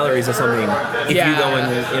multi-million-dollar salaries or something if you go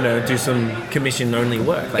and, you know, do some commission-only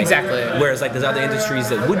work. Like, Exactly. Whereas, like, there's other industries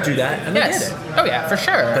that would do that, and they Yes. get it. Oh yeah, for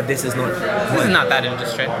sure. But this is not. This is not that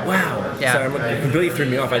industry. Wow. Yeah. So it completely threw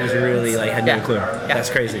me off. I just really like had no Yeah. clue. Yeah. That's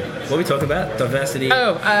crazy. What are we talking about? Diversity.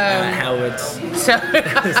 Oh, how it's. So,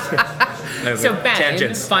 so Ben,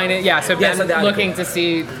 Tangents. find it. Yeah. So Yeah, Ben so the looking article. to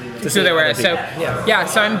see see who they were. other So people. Yeah. yeah.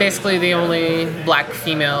 So I'm basically the only black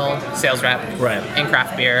female sales rep Right. in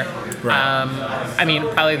craft beer. Right. I mean,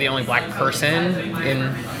 probably the only black person in.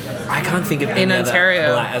 I can't think of any In other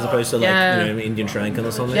Ontario. black, as opposed to like Yeah. you know Indian Sri Lankan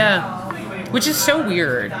or something. Yeah. Which is so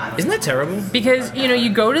weird. Isn't that terrible? Because, you know, you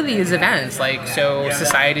go to these events, like, so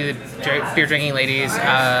Society of the Beer Drinking Ladies,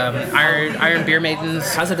 Iron Beer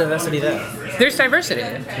Maidens, How's the diversity there? there's diversity.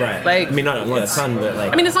 Right. Like, I mean, not a ton, but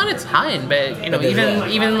like. I mean, it's not a ton, but, you know, But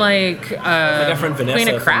there's even like, our friend Vanessa Queen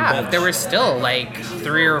of from Craft, Bench. there were still, like,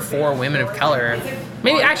 3 or 4 women of color.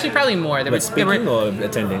 Maybe, actually, probably more. There but there speaking or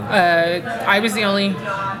attending? I was the only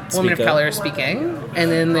woman of Speaker. color speaking,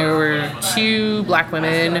 and then there were 2 black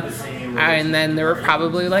women, and then there were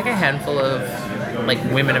probably like a handful of like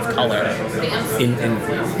women of color. in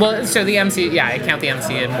Well, so the MC, yeah, I count the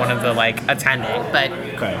MC in one of the like attending, but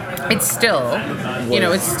okay. it's still, you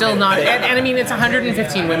know, it's still not, and I mean, it's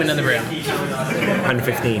 115 women in the room.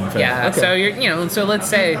 115. For, Yeah, okay. so you're, you know, so let's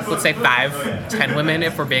say 5, 10 women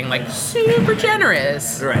if we're being like super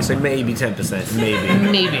generous. Right, so maybe 10%,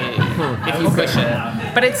 maybe. Maybe if you push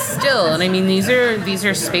it, but it's still, and I mean, these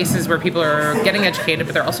are spaces where people are getting educated,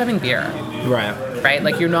 but they're also having beer, Right. right?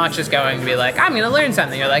 Like you're not just going to be like, I'm going to learn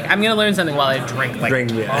something. You're like, I'm going to learn something while I drink like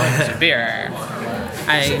Drink beer. tons of beer.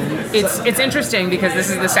 It's interesting because this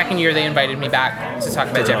is the second year they invited me back to talk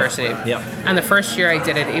about To talk. diversity. Yep. And the first year I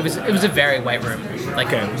did it, it was a very white room, like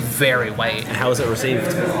Okay. very white. How was it received?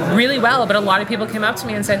 Really well, but a lot of people came up to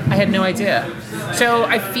me and said, I had no idea. So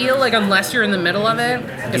I feel like unless you're in the middle of it,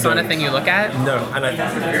 it's not a thing you look at. No, and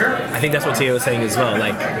I think that's what Tia was saying as well.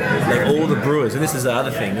 Like all the brewers, and this is the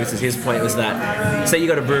other thing. This is his point was that say you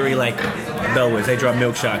got a brewery like Bellwoods, they drop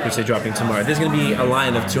Milk Shark, which they're dropping tomorrow. There's going to be a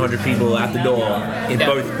line of 200 people at the door in Yep.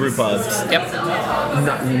 both brew pubs. Yep.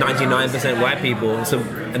 99% white people. So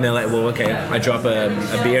and they're like, well, okay, I drop a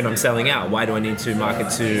beer and I'm selling out. Why do I need to market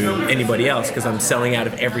to anybody else? Because I'm selling out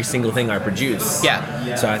of every single thing I produce.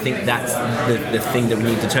 Yeah. So I think that's the thing that we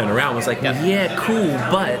need to turn around. Was like, Yeah. yeah, cool,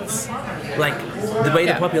 but like the way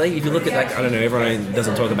Yeah. the population. If you look at like I don't know, everyone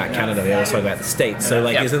doesn't talk about Canada. They always talk about the States. So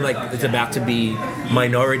like, Yeah. isn't like it's about to be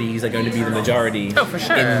minorities are going to be the majority Oh, for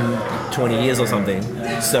sure. in 20 years or something.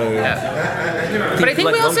 So. But I think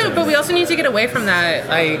like we also, long-term. but we also need to get away from that.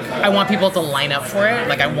 Like, I want people to line up for it.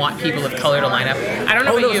 Like, I want people of color to line up. I don't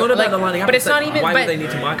know Oh, about no, it's you, not about like, the lining up, but it's it's not like, even. why but, would they need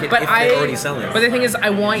to market but if they're already selling? But the thing is, I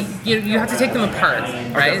want you have to take them apart,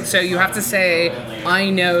 right? Okay. So you have to say, I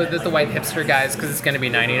know that the white hipster guys, because it's going to be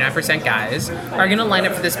 99% guys, are going to line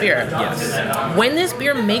up for this beer. Yes. When this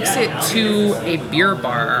beer makes it to a beer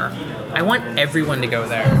bar, I want everyone to go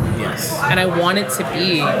there. Yes. And I want it to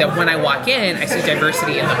be that when I walk in, I see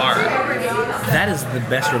diversity in the bar. That is the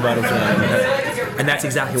best rebuttal to that I've ever heard. And that's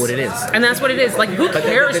exactly what it is. And that's what it is. Like, who But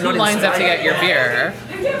cares they're who not lines up to get your beer?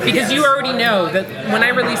 Because you already know that when I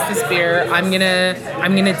release this beer, I'm gonna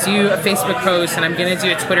do a Facebook post and I'm gonna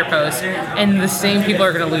do a Twitter post, and the same people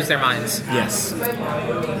are gonna lose their minds. Yes.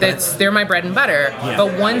 They're my bread and butter. Yeah.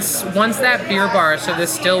 But once that beer bar, so the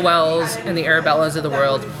Stillwells and the Arabellas of the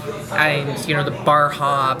world, and you know the Bar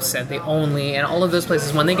Hops and the Only and all of those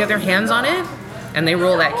places, when they get their hands on it. And they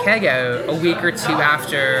roll that keg out a week or two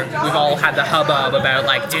after we've all had the hubbub about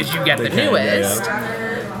like, did you get the keg, yeah, newest?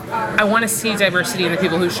 I want to see diversity in the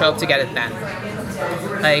people who show up to get it then.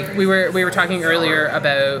 Like we were talking earlier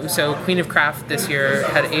about, so Queen of Craft this year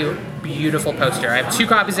had a beautiful poster. I have 2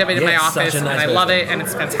 copies of it in my Yes, such office, a and nice I love poster. it, and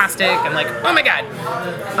it's fantastic, and like, oh my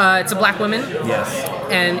god, it's a black woman, Yes.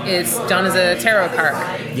 and it's done as a tarot card.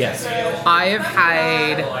 Yes. I have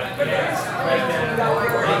had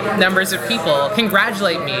numbers of people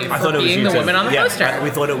congratulate me I for thought it was being you the too. woman on the Yeah, poster. We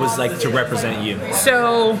thought it was like to represent you.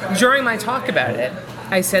 So during my talk about it,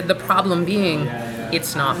 I said the problem being,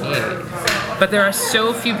 it's not me. But there are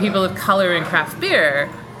so few people of color in craft beer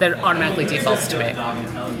that it automatically defaults to me.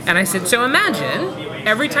 And I said, so imagine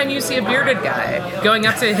every time you see a bearded guy going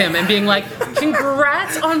up to him and being like,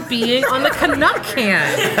 congrats on being on the Canuck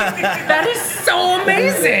can. That is so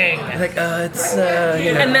amazing. Like, it's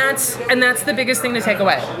you know. And that's the biggest thing to take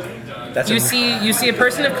away. That's You see a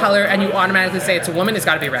person of color and you automatically say it's a woman, it's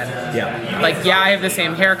gotta be red. Yeah. Like, yeah, I have the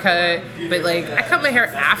same haircut, but like, I cut my hair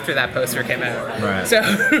after that poster came out. Right. So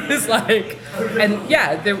it was like, and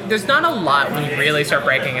yeah, there's not a lot when you really start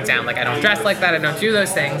breaking it down. Like, I don't dress like that, I don't do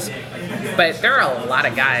those things. But there are a lot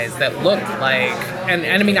of guys that look like, and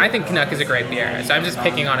I mean, I think Canuck is a great beer, so I'm just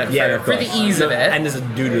picking on it for the ease of it. And there's a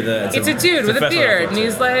dude with a... It's a dude with a beard, and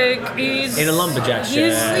he's in a lumberjack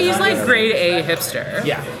shirt. He's like grade A hipster.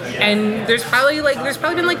 Yeah. And there's probably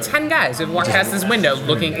been like 10 guys who've walked past this window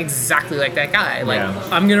looking exactly like that guy. Like,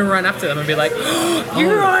 I'm gonna run up to them and be like, oh,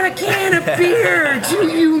 "You're on a can of beer. Do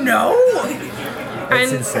you know?"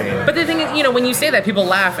 That's insane. But the thing is, when you say that, people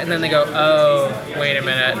laugh, and then they go, "Oh, wait a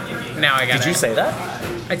minute. Now I got it." Did you say that?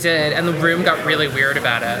 I did, and the room got really weird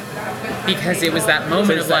about it because it was that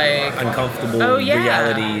moment of like uncomfortable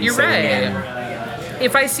reality. You're right.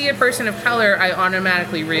 If I see a person of color, I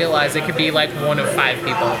automatically realize it could be like one of 5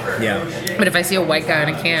 people. Yeah. But if I see a white guy in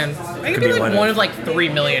a can, I could be like one of like 3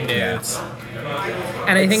 million dudes. Yeah.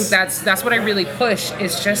 And I think that's what I really push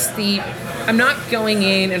is just I'm not going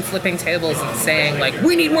in and flipping tables and saying like,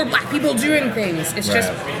 we need more black people doing things. It's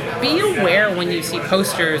just be aware when you see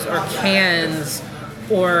posters or cans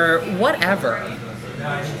or whatever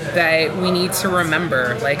that we need to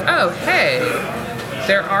remember like, oh, hey,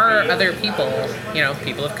 there are other people,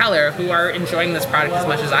 people of color who are enjoying this product as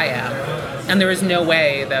much as I am. And there is no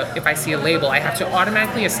way that if I see a label, I have to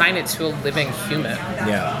automatically assign it to a living human.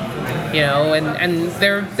 Yeah. And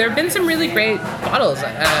there have been some really great bottles.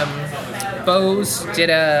 Bose did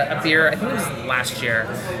a beer, I think it was last year,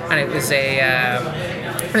 and it was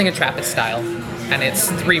a Trappist style. And it's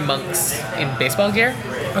 3 monks in baseball gear.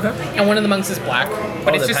 Okay. And one of the monks is black.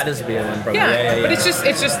 But it's the just Pattersby one, probably. Yeah, but it's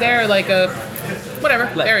just there like a... Whatever,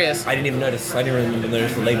 there he is. I didn't even notice. I didn't even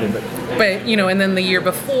notice the label, but and then the year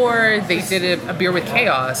before they did a beer with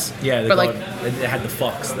Chaos. Yeah, but it had the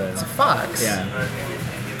fox there. It's a fox. Yeah.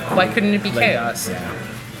 Why couldn't it be Chaos?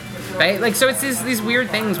 Yeah. Right? Like, so it's these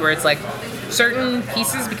weird things where it's like certain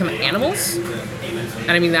pieces become animals.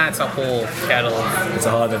 And I mean, that's a whole kettle. It's a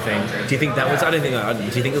whole other thing. Do you think that was, do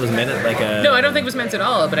you think it was meant like a... No, I don't think it was meant at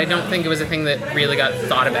all, but I don't think it was a thing that really got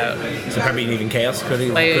thought about. So probably even Chaos could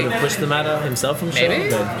have pushed the matter himself, I'm sure.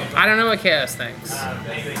 Maybe? I don't know what Chaos thinks.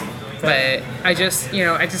 But I just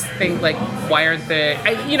think, like, why aren't there...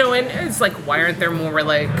 and it's like, why aren't there more,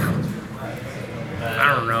 like...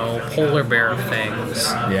 I don't know, polar bear things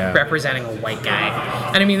representing a white guy.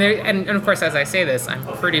 And I mean, and of course, as I say this, I'm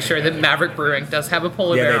pretty sure that Maverick Brewing does have a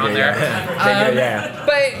polar bear on there.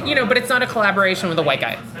 But it's not a collaboration with a white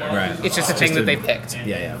guy. Right. It's just a thing that they picked.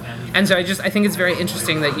 Yeah. And so I think it's very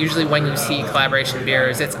interesting that usually when you see collaboration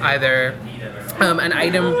beers, it's either an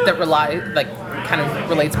item that kind of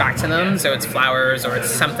relates back to them, so it's flowers or it's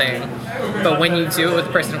something. But when you do it with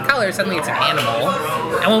a person of color, suddenly it's an animal.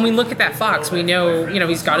 And when we look at that fox, we know,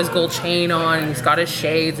 he's got his gold chain on, he's got his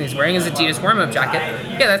shades, and he's wearing his Adidas warm-up jacket.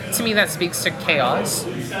 Yeah, to me that speaks to chaos,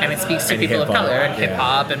 and it speaks to people of color and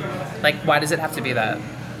hip-hop, and like, why does it have to be that?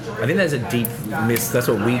 I think there's a deep miss. That's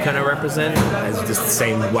what we kind of represent as just the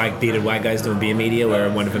same bearded white guys doing beer media.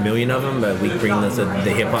 We're one of a million of them, but we bring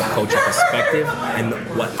the hip hop culture perspective. And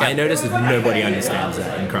what I notice is nobody understands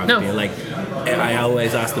that in craft beer. Like, I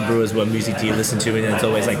always ask the brewers, what music do you listen to, and it's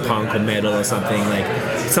always like punk or metal or something. Like,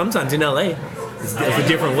 sometimes in LA, it's a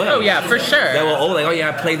different way. Oh yeah, for sure. They were all like, "Oh yeah,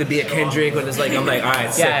 I played the beat at Kendrick," when it's like, I'm like, "All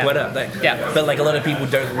right, sick, what up?" But like a lot of people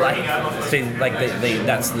don't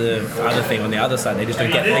that's the other thing on the other side. They just don't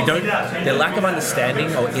get. Their lack of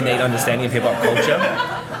understanding or innate understanding of hip hop culture,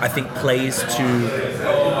 I think, plays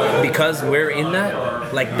to because we're in that.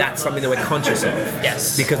 Like, that's something that we're conscious of.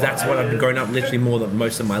 Yes. Because that's what I've been growing up literally more than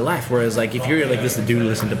most of my life. Whereas, like, if you're like this dude who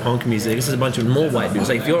listen to punk music, this is a bunch of more white dudes.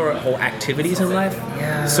 Like, if your whole activities in life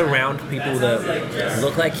surround people that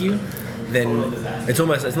look like you, then it's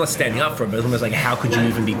not standing up for it, but it's almost like, how could you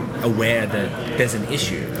even be aware that there's an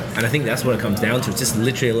issue? And I think that's what it comes down to. It's just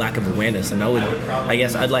literally a lack of awareness. And I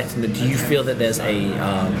guess I'd like to know, do you feel that there's a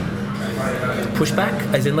pushback?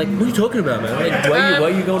 As in, like, what are you talking about, man? Like, why are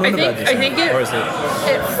you going on about this? I think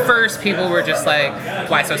at first people were just like,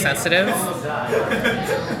 why so sensitive?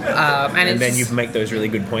 And then you make those really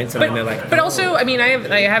good points, and then they're like... But also, I mean,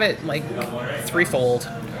 I have it, like, threefold.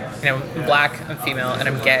 I'm black, I'm female, and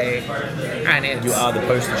I'm gay. And it's... You are the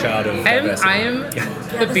poster child of diversity.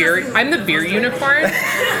 I'm the beer unicorn.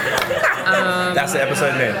 That's the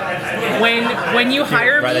episode name. When you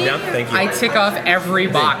hire write me, it down? Thank you. I tick off every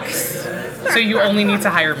box. So you only need to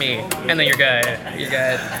hire me, and then you're good. You're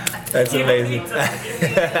good. That's amazing.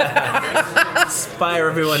 Inspire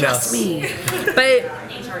everyone else. Me. But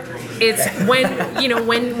it's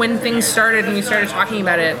when things started and we started talking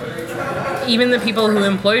about it, even the people who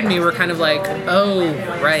employed me were kind of like, oh,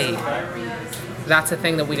 right. That's a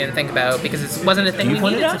thing that we didn't think about because it wasn't a thing we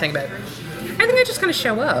needed to think about. I think I just kind of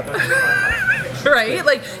show up. Right?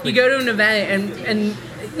 Like, you go to an event and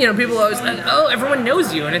people always like, oh, everyone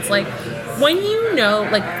knows you. And it's like, when you know,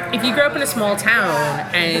 like, if you grow up in a small town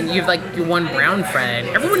and you have, like, your one brown friend,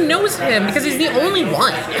 everyone knows him because he's the only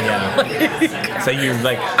one. Yeah. So you,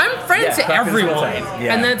 like... I'm friends to everyone.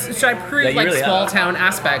 Yeah. And that's, so I prove, Yeah, you like, really small are. town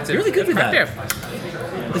aspect of You're really good with craft that. beer.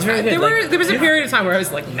 It's very good. There was a period of time where I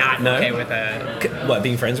was, like, not No? okay with it. What,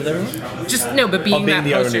 being friends with everyone? Just, no, but being, being that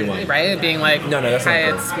the only poster, one. right? Being like, No, that's not hi,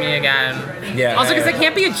 cool. it's me again. Yeah. Also, because yeah. I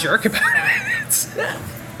can't be a jerk about it.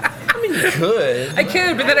 I mean, you could. I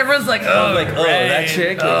could, but then everyone's like, oh, Like, oh, Ray. that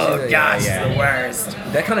chick? Oh, Yeah, gosh, yeah. the worst.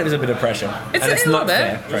 That kind of is a bit of pressure. It's and a it's little not bit,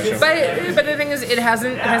 fair pressure. but the thing is, it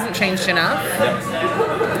hasn't changed enough.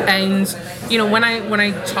 And you know, when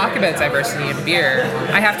I talk about diversity in beer,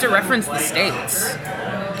 I have to reference the states.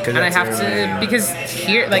 And I have to, because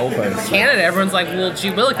here, like, Goalposts. Canada, everyone's like, well, gee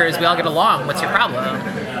willikers, we all get along, what's your problem?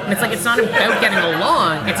 And it's like, it's not about getting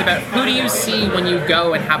along, it's about who do you see when you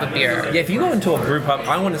go and have a beer. Yeah, if you go into a brew pub,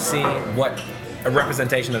 I want to see what a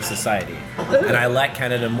representation of society. And I like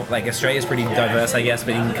Canada more. Like, Australia's pretty diverse, I guess,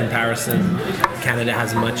 but in comparison, Canada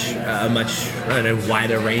has a much I don't know,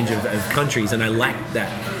 wider range of countries, and I like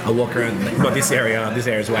that. I walk around, like, not this area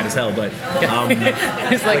is wide as hell, but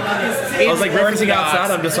It's like, I was like referencing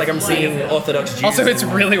outside, I'm seeing Orthodox Jews. Also, it's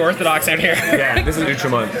really orthodox out here. Yeah, this is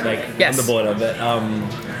Outremont, like, Yes. on the border, but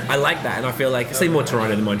I like that, and I feel like, say more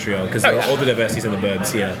Toronto than Montreal, because Oh, yeah. all the diversity's in the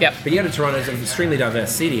burbs here. Yep. But you go to Toronto, it's an extremely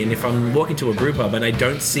diverse city, and if I'm walking to a brew pub and I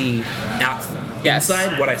don't see Yes.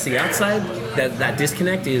 inside what I see outside, that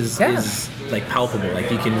disconnect is like palpable.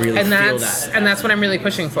 Like, you can really And feel that's that. and that's what I'm really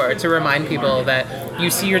pushing for, to remind people that you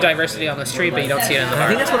see your diversity on the street, but you don't see it in the I bar.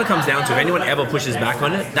 think that's what it comes down to. If anyone ever pushes back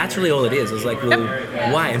on it, that's really all it is. It's like, well,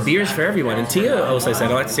 why? And beer is for everyone. And Tia also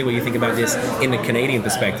said, I'd like to see what you think about this in the Canadian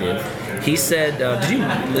perspective. He said, did you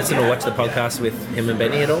listen or watch the podcast with him and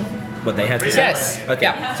Benny at all? What they had to say? Yes. Okay.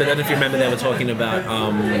 Yeah. So I don't know if you remember, they were talking about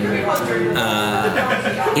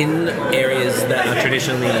in areas that are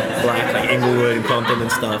traditionally black, like Inglewood and Compton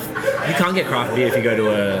and stuff, you can't get craft beer if you go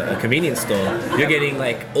to a convenience store. You're getting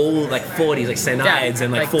like all like 40s, like St. Ides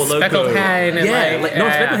and like Four Loko. Speckled Hen and No,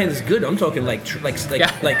 Speckled Hen is good. I'm talking like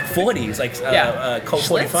 40s, like Colt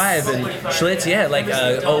 45 and Schlitz, like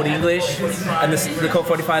Old English and the Colt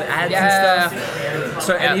 45 ads and stuff.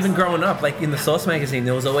 So and even growing up, like in the Source magazine,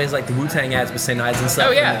 there was always like the Wu-Tang ads with St. Ides and stuff.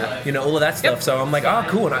 Oh, yeah. And, all of that stuff. Yep. So I'm like, oh,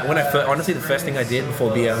 cool. And honestly, the first thing I did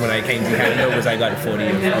before beer when I came to Canada was I got a 40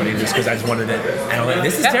 just because I just wanted it. And I'm like,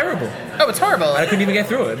 this is terrible. Oh, it's horrible. I couldn't even get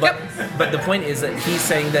through it. But the point is that he's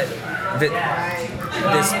saying that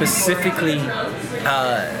there's specifically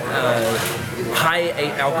high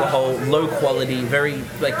alcohol, low quality, very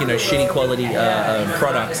shitty quality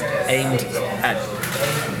products aimed at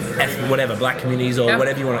whatever, black communities or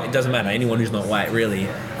whatever you want. It doesn't matter. Anyone who's not white, really.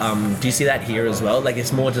 Do you see that here as well? Like,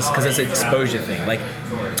 it's more just because it's an exposure thing. Like,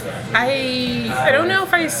 I don't know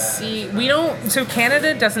if I see. We don't. So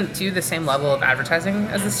Canada doesn't do the same level of advertising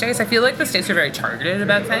as the States. I feel like the States are very targeted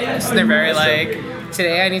about things. They're very like,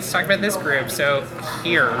 today I need to talk about this group, so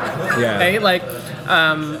here. Yeah. Right? Like,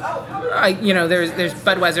 there's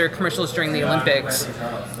Budweiser commercials during the Olympics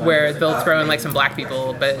where they'll throw in like some black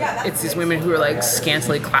people, but it's these women who are like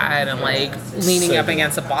scantily clad and like leaning up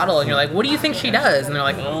against a bottle, and you're like, what do you think she does? And they're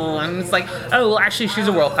like, oh, and it's like, oh, well, actually she's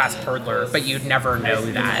a world-class hurdler, but you'd never know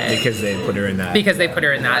that. because they put her in that. Because they put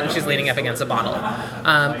her in that, and she's leaning up against a bottle.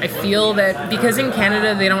 I feel that because in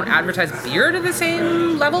Canada they don't advertise beer to the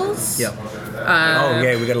same levels. Yep.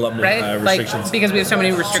 We got a lot more restrictions. Like, because we have so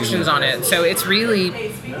many restrictions on it. So it's really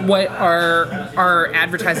what our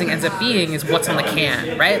advertising ends up being is what's on the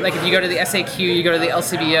can, right? Like if you go to the SAQ, you go to the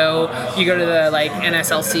LCBO, you go to the like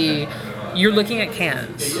NSLC, you're looking at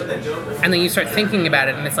cans. And then you start thinking about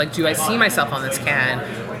it, and it's like, do I see myself on this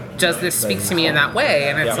can? Does this speak to me in that way?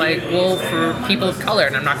 And it's like, well, for people of color,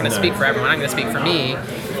 and I'm not going to speak for everyone, I'm going to speak for me.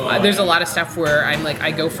 There's a lot of stuff where I'm like,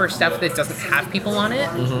 I go for stuff that doesn't have people on it.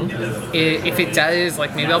 Mm-hmm. If it does,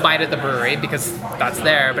 like maybe I'll buy it at the brewery because that's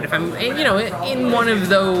there. But if I'm, in one of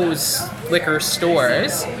those liquor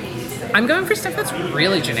stores, I'm going for stuff that's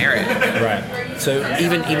really generic. Right. So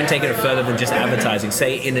even take it further than just advertising.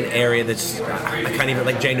 Say in an area that's, I can't even,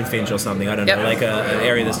 like Jane and Finch or something, I don't know, like an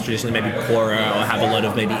area that's traditionally maybe poorer or have a lot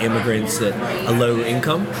of maybe immigrants that are low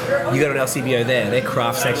income. You go to an LCBO there, their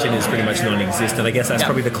craft section is pretty much non-existent. I guess that's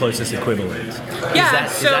probably the closest equivalent. Yeah,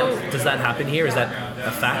 does that happen here? Is that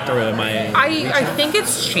a fact, or am I think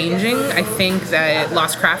it's changing. I think that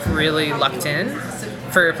Lost Craft really lucked in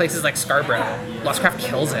for places like Scarborough. Lost Craft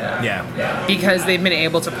kills it. Yeah. Because they've been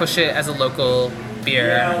able to push it as a local beer,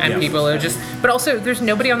 and people are just... But also, there's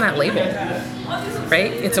nobody on that label,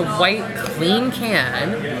 right? It's a white, clean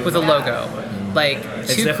can with a logo. Like,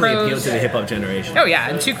 It's Two definitely Crows... appealed to the hip-hop generation. Oh, yeah,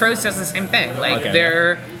 and Two Crows does the same thing. Like,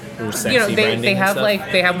 they're sexy you know, they branding and have stuff.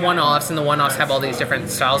 like they have one-offs, and the one-offs have all these different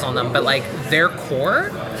styles on them. But like their core,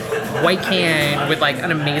 white can with like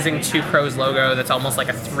an amazing Two Pros logo that's almost like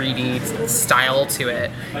a 3D style to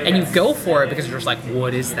it, and you go for it because you're just like,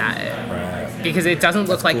 what is that? Right. Because it doesn't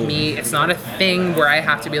look like cool. me. It's not a thing where I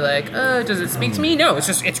have to be like, does it speak to me? No,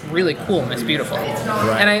 it's really cool and it's beautiful.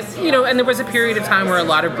 And and there was a period of time where a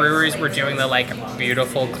lot of breweries were doing the like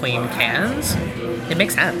beautiful, clean cans. It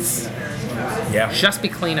makes sense. Yeah. Just be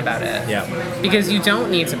clean about it. Yeah. Because you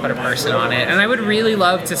don't need to put a person on it. And I would really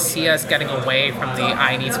love to see us getting away from the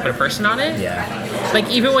I need to put a person on it. Yeah. Like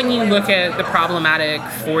even when you look at the problematic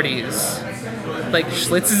 40s, like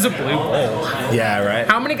Schlitz is a blue bull. Yeah, right.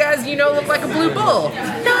 How many guys do you know look like a blue bull?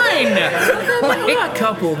 9. A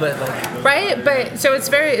couple, but like... Right? But so it's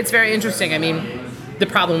very interesting. I mean, the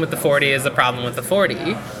problem with the 40 is the problem with the 40.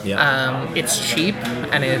 Yeah. It's cheap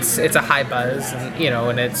and it's a high buzz, and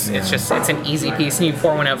and it's an easy piece, and you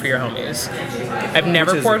pour one out for your homies. I've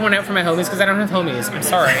never poured one out for my homies because I don't have homies. I'm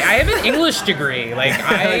sorry. I have an English degree. Like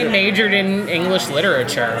I majored in English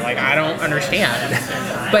literature. Like I don't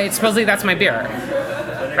understand. But supposedly that's my beer.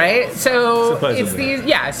 Right? So Supposedly.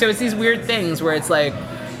 it's these weird things where it's like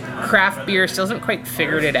craft beer still hasn't quite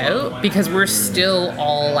figured it out because we're still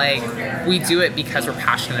all like, we do it because we're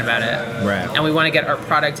passionate about it. Right. And we want to get our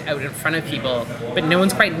product out in front of people, but no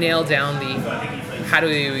one's quite nailed down the how do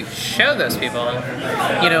we show those people?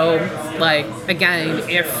 Like again,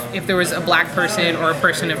 if there was a black person or a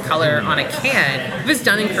person of color on a can, if it's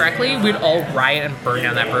done incorrectly, we'd all riot and burn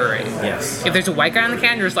down that brewery. Yes. If there's a white guy on the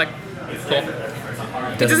can, you're just like, cool.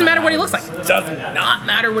 It doesn't matter what he looks like. It does not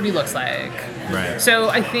matter what he looks like. Right. So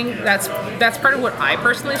I think that's part of what I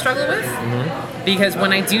personally struggle with, because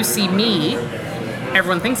when I do see me,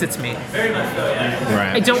 everyone thinks it's me.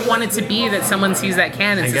 Right. I don't want it to be that someone sees that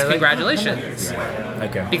can and says congratulations.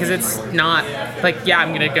 Okay. Because it's not like,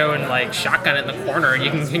 I'm gonna go and like shotgun it in the corner and you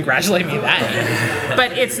can congratulate me then.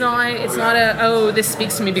 But it's not this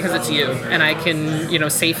speaks to me because it's you, and I can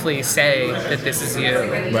safely say that this is you.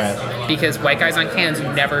 Right. Because white guys on cans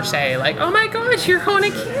never say like, oh my gosh, you're on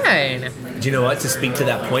a can. Do you know what? To speak to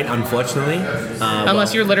that point, unfortunately,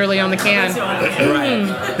 Unless you're literally on the can.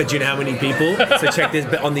 right. But do you know how many people? So check this,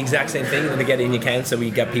 but on the exact same thing, they get it in your can. So we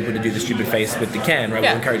get people to do the stupid face with the can, right?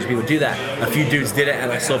 Yeah. We encourage people to do that. A few dudes did it,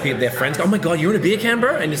 and I saw their friends go, "Oh my god, you're in a beer can,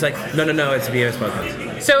 bro!" And it's like, no, it's a BMS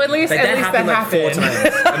podcast. So at least Like, that happened like happened. 4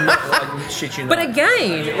 times. I'm not like, shit you not. But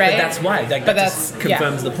again, right? But that's why. Like, that just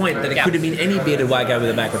confirms the point that it could have been any bearded white guy with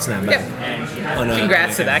a backward snapback.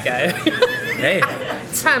 Congrats to that guy. Hey.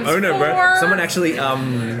 Times Oh no, 4. bro! Someone actually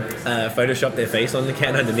photoshopped their face on the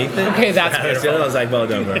can underneath it. Okay, that's beautiful. I was like, well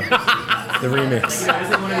done, bro. The remix.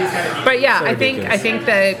 But yeah, So I think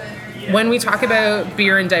that when we talk about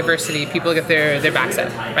beer and diversity, people get their backs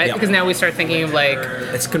up, right? Yeah. Because now we start thinking of like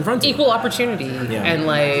It's confronting. equal opportunity, Yeah. and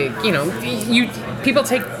like people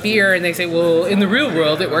take beer and they say, well, in the real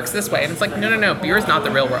world it works this way, and it's like, no, beer is not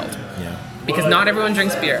the real world. Yeah. Because not everyone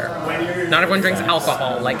drinks beer. Not everyone drinks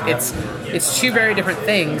alcohol. Like it's two very different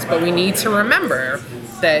things, but we need to remember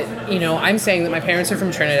that, I'm saying that my parents are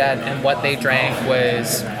from Trinidad and what they drank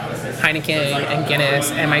was Heineken and Guinness,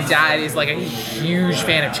 and my dad is like a huge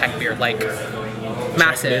fan of Czech beer, like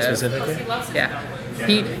massive. Beer specifically?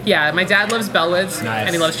 Yeah. My dad loves Bellwoods Nice. and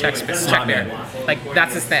he loves Czech Smart beer. man. Like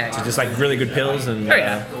that's his thing. Just like really good pills and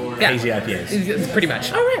hazy IPAs. Pretty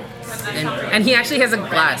much. All right. And he actually has a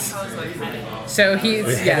glass. So he's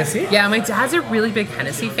With Hennessy? Yeah, my dad's a really big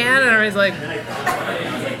Hennessy fan, and I was like,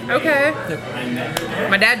 okay.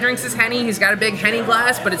 My dad drinks his Henny. He's got a big Henny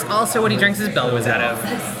glass, but it's also what he drinks his Bellwoods out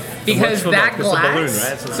of. Because for that milk? It's a balloon, glass,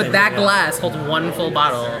 right? It's the but same that thing. glass holds one full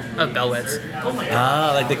bottle of Bellwoods.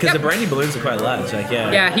 Because the brandy balloons are quite large. Like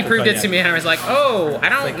Yeah, he proved it to me, and I was like, oh, I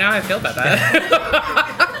don't know how I feel about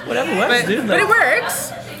that. Whatever works, dude. But it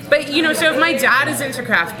works. But so if my dad is into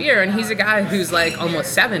craft beer and he's a guy who's like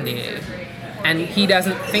almost 70, and he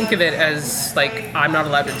doesn't think of it as like, I'm not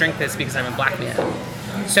allowed to drink this because I'm a black man.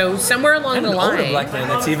 So somewhere along the line, older black man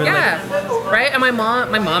that's even right. And my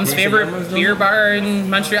mom's favorite beer bar in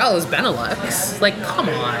Montreal is Benelux. Like, come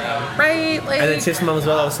on, right? Like, And then Tiff's mum as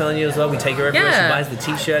well, I was telling you as well, we take her everywhere, she buys the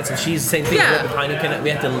t-shirts, and she's the same thing with the Heineken. We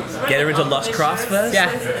have to get her into Lost Crafts first.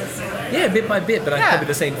 Yeah, bit by bit, but I probably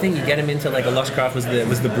the same thing. You get him into like a Lost Craft was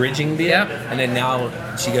the bridging beer, and then now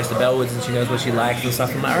she goes to Bellwoods and she knows what she likes and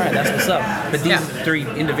stuff. I'm like, all right, that's what's up. But these 3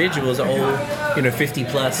 individuals are all 50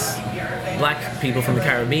 plus black people from the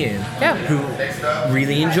Caribbean who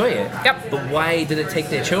really enjoy it. Yep. But why did it take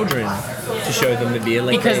their children to show them the beer?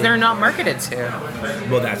 Like because they're not marketed to.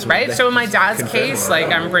 Well, that's right. So in my dad's case, like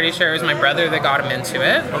I'm pretty sure it was my brother that got him into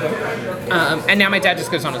it, and now my dad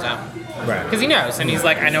just goes on his own. Right. Because he knows, and he's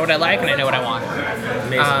like, I know what I like and I know what I want.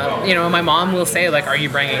 Amazing. My mom will say, like, are you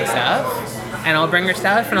bringing stuff? And I'll bring her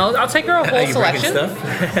stuff, and I'll take her a whole Are you selection. bringing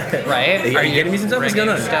stuff? Right? Are you getting me some stuff? What's going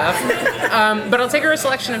on? Stuff. But I'll take her a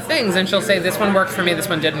selection of things, and she'll say, this one worked for me, this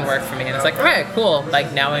one didn't work for me. And it's like, okay, cool.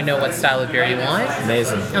 Like, now I know what style of beer you want.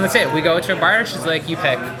 Amazing. And that's it. We go to a bar, she's like, you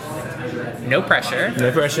pick. No pressure.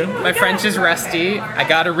 No pressure. My French is rusty. I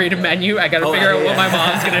gotta read a menu. I gotta figure out what my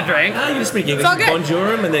mom's gonna drink. You just speak English. It's all good.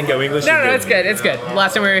 Bonjour and then go English. No, it's good. It's good.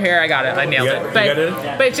 Last time we were here, I got it. I nailed it.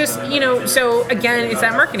 But it's just, so again, it's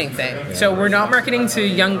that marketing thing. Yeah. So we're not marketing to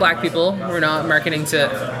young black people. We're not marketing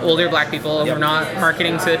to older black people. Yep. We're not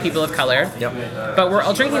marketing to people of color. Yep. But we're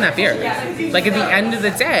all drinking that beer. Like at the end of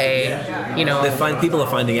the day, people are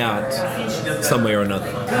finding out some way or another.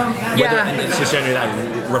 And it's just generally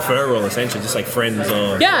that referral, essentially, just like friends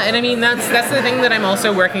or. Yeah, and I mean that's the thing that I'm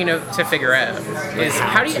also working to figure out is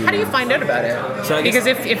how do you find out about it? So because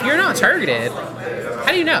if you're not targeted,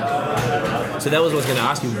 how do you know? So that was what I was going to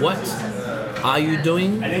ask you. What are you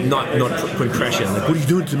doing? Not putting pressure. Like, what are you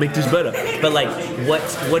doing to make this better? But like,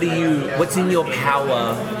 what's in your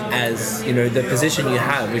power as the position you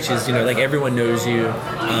have, which is like everyone knows you.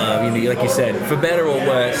 Like you said, for better or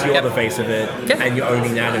worse, you're the face of it, and you're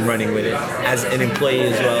owning that and running with it. As an employee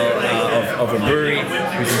as well of a brewery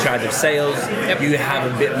who's in charge of sales, you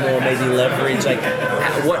have a bit more maybe leverage. Like,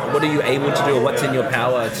 what are you able to do, or what's in your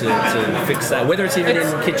power to fix that? Whether it's even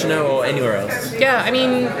in Kitchener or anywhere else. Yeah, I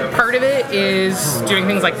mean, part of it is doing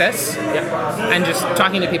things like this, and just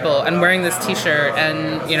talking to people, and wearing this T-shirt,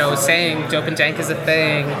 and saying Dope and Dank is a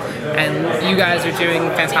thing, and you guys are doing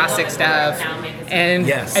fantastic stuff,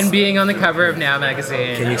 and being on the cover of Now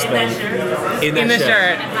magazine. Can you explain in the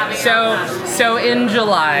shirt? So in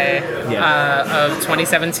July of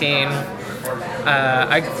 2017,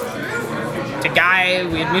 a guy,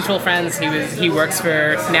 we had mutual friends, he works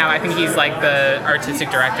for Now, I think he's like the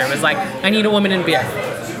artistic director, was like, I need a woman in beer.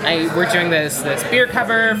 We're doing this beer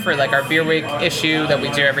cover for like our Beer Week issue that we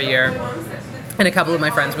do every year, and a couple of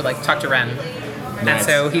my friends were like, talk to Ren. Nice. And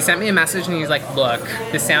so he sent me a message and he's like, look,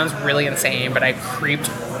 this sounds really insane, but I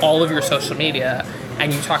creeped all of your social media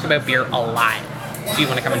and you talk about beer a lot. Do you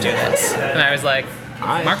want to come and do this? And I was like,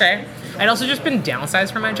 okay. I'd also just been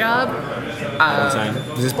downsized from my job.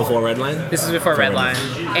 Was this before Redline? This is before Redline.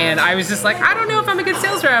 And I was just like, I don't know if I'm a good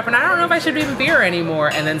sales rep, and I don't know if I should be in beer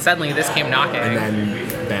anymore. And then suddenly this came knocking.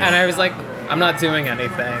 And I was like, I'm not doing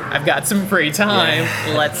anything. I've got some free time.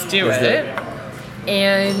 Yeah. Let's do it.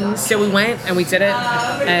 And so we went and we did it.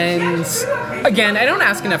 And again, I don't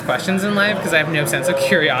ask enough questions in life because I have no sense of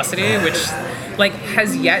curiosity, which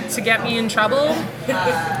has yet to get me in trouble.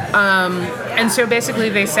 And so basically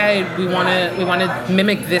they said we want to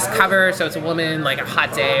mimic this cover, so it's a woman like a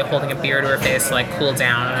hot day holding a beer to her face to like cool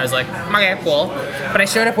down. And I was like, okay, cool. But I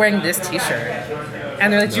showed up wearing this T-shirt,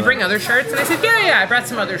 and they're like, do you bring other shirts? And I said, yeah, I brought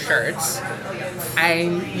some other shirts.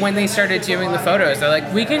 And when they started doing the photos, they're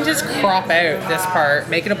like, we can just crop out this part,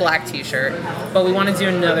 make it a black T-shirt, but we want to do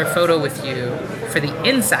another photo with you for the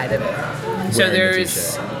inside of it. So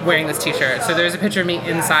there's wearing this T-shirt. So there's a picture of me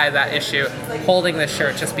inside that issue, holding this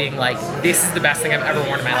shirt, just being like, this is the best thing I've ever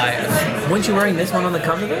worn in my life. Weren't you wearing this one on the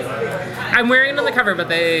cover of it? I'm wearing it on the cover, but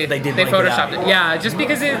they photoshopped it. Yeah, just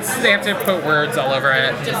because they have to put words all over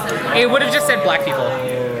it. It would have just said black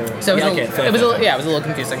people. So it was a little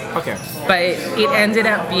confusing. Okay. But it ended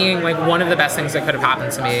up being like one of the best things that could have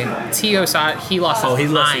happened to me. T.O. saw it, he lost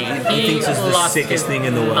his mind. He thinks it's the sickest thing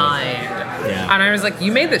in the world. Yeah. And I was like,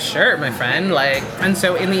 you made this shirt, my friend. And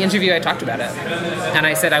so in the interview I talked about it. And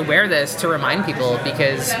I said, I wear this to remind people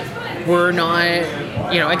because we're not,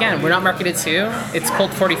 again, we're not marketed to. It's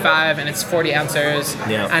Colt 45 and it's 40 ounces.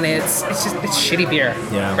 Yeah. And it's shitty beer.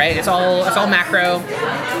 Yeah. Right? It's all macro.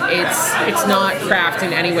 It's not craft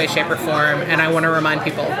in any way, shape, or form. And I want to remind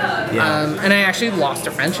people. Yeah. And I actually lost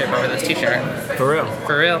a friendship over this T-shirt. For real?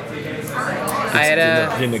 For real.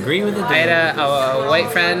 Didn't agree with it? I had a white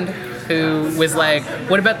friend who was like,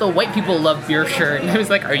 what about the white people love beer shirt? And I was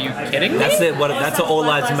like, are you kidding me? That's an all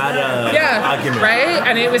lives matter argument. Right?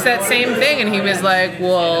 And it was that same thing. And he was like,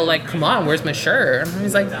 well, come on, where's my shirt? And I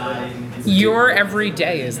was like, your every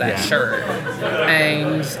day is that shirt.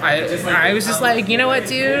 And I was just like, you know what,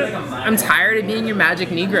 dude? I'm tired of being your magic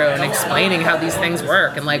Negro and explaining how these things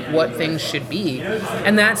work and what things should be.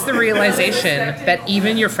 And that's the realization that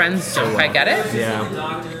even your friends don't quite get it.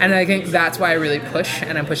 Yeah. And I think that's why I really push,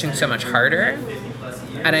 and I'm pushing so much harder.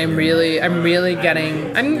 And I'm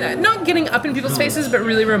not getting up in people's faces, but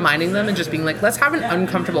really reminding them and just being like, let's have an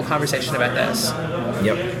uncomfortable conversation about this.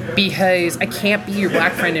 Yep. Because I can't be your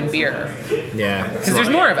black friend in beer. Yeah. Because there's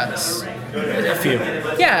more of us. A few.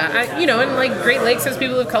 Yeah, and like Great Lakes has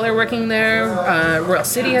people of color working there. Royal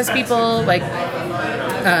City has people. Like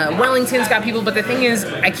Wellington's got people. But the thing is,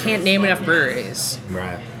 I can't name enough breweries.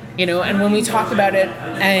 Right. And when we talk about it,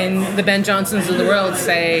 and the Ben Johnsons of the world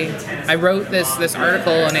say, I wrote this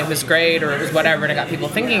article and it was great, or it was whatever, and it got people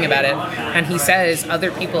thinking about it, and he says,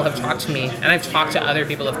 other people have talked to me, and I've talked to other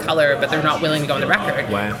people of color, but they're not willing to go on the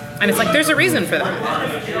record. Wow. And it's like, there's a reason for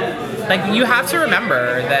that. Like, you have to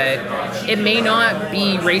remember that it may not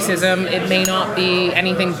be racism, it may not be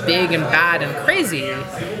anything big and bad and crazy,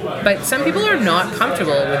 but some people are not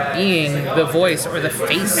comfortable with being the voice or the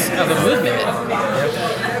face of a movement.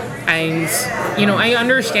 And, I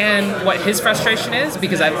understand what his frustration is,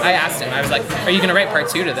 because I asked him, I was like, are you going to write part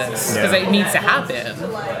 2 to this? Because it needs to happen.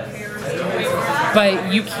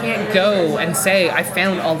 But you can't go and say, I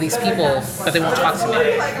found all these people, but they won't talk to me.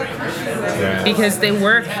 Yeah. Because they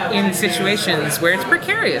work in situations where it's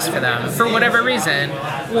precarious for them, for whatever reason.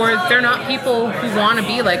 Or they're not people who want to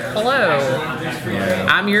be like, hello,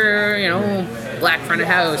 I'm your, black front of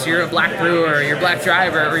house, you're a black brewer, you're a black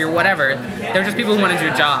driver, or you're whatever. They're just people who want to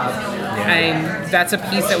do a job. And that's a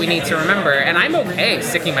piece that we need to remember. And I'm okay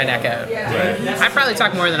sticking my neck out. I probably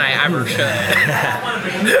talk more than I ever should.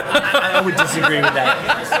 I would disagree with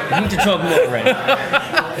that. You need to talk more, right?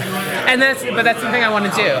 But that's the thing I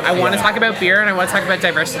want to do. I want to talk about beer, and I want to talk about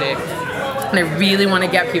diversity. And I really want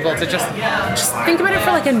to get people to just think about it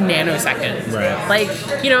for like a nanosecond. Right. Like,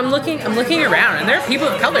 I'm looking around, and there are people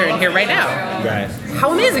of color in here right now. Right.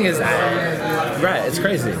 How amazing is that? Right. It's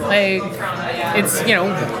crazy. Like, it's,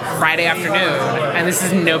 Friday afternoon, and this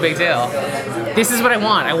is no big deal. This is what I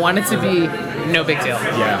want. I want it to be no big deal.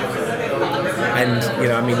 Yeah.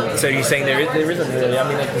 And, so you're saying there isn't really,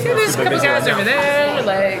 there's a couple guys over there,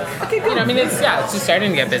 like, okay, good. It's just starting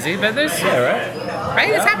to get busy, but there's... Yeah, right? Right?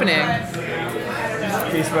 It's happening.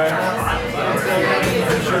 Peace, bro.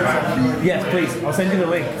 Yes, please. I'll send you the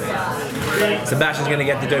link. Sebastian's going to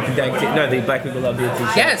get the Dope and Dank the Black People Love Beer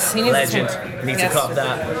t-shirt. Yes, he needs Legend. to. Needs to cop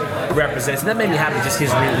that. Represents. And that made me happy. Just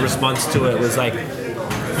his response to it was like,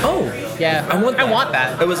 oh, yeah, I want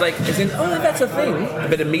that. It was like, that's a thing.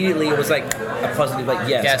 But immediately it was like a positive, like,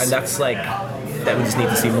 yes. And that's like, that we just need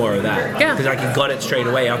to see more of that. Yeah. Because he got it straight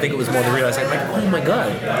away. I think it was more the realization, like, oh my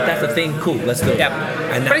god, that's a thing. Cool, let's do it. Yeah.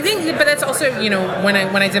 And but that's also, when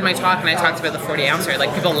I did my talk and I talked about the 40 ouncer,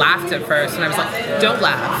 like, people laughed at first, and I was like, don't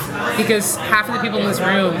laugh, because half of the people in this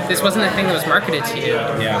room, this wasn't a thing that was marketed to you.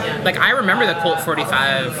 Yeah. Like, I remember the Colt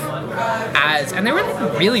 45 ads, and they were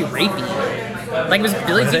like really rapey. Like, it was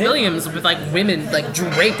Billy D. Williams with like women like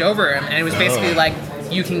draped over him, and it was basically like,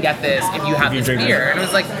 you can get this if you have this beer, and it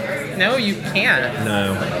was like, no, you can't.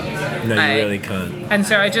 No, you really can't. And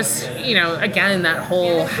so I just, again, that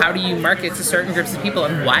whole, how do you market to certain groups of people,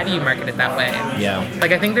 and why do you market it that way? Yeah.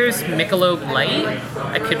 Like, I think there's Michelob Light.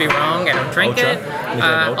 I could be wrong. I don't drink it.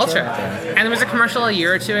 Ultra. And there was a commercial a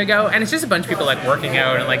year or two ago, and it's just a bunch of people like working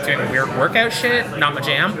out and like doing weird workout shit. Not my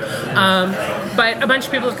jam. But a bunch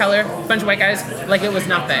of people of color, a bunch of white guys, like, it was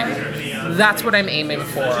nothing. That's what I'm aiming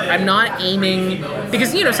for. I'm not aiming,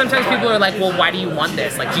 because, sometimes people are like, well, why do you want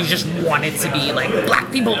this? Like, do you just want it to be like black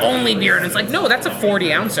people only beer? And it's like, no, that's a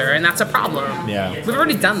 40 ouncer, and that's a problem. Yeah. We've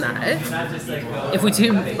already done that. If we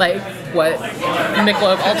do like what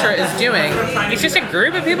Michelob Ultra is doing, it's just a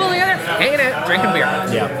group of people together hanging out, drinking beer.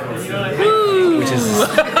 Yeah. Woo! Which is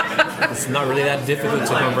it's not really that difficult to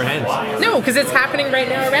comprehend. No, because it's happening right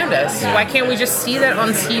now around us. Yeah. Why can't we just see that on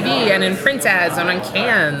TV and in print ads and on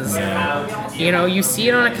cans? Yeah. You see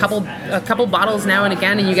it on a couple bottles now and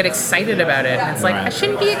again, and you get excited about it. And it's like, Right. I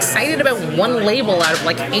shouldn't be excited about one label out of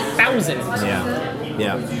like 8,000.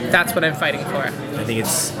 Yeah. That's what I'm fighting for. I think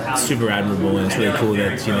it's super admirable, and it's really cool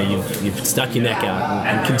that you've stuck your neck out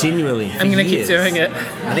and continually. For I'm gonna keep years. doing it.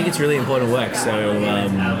 I think it's really important work. So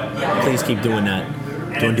please keep doing that.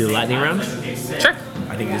 Do you want to do the lightning round? Sure.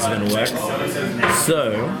 I think this is going to work.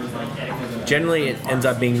 So, generally it ends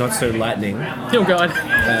up being not so lightning. Oh, God.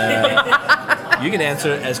 You can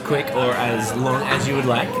answer it as quick or as long as you would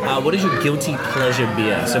like. What is your guilty pleasure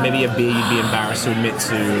beer? So maybe a beer you'd be embarrassed to admit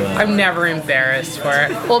to. I'm never embarrassed for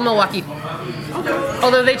it. Old Milwaukee.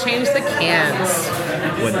 Although they changed the cans.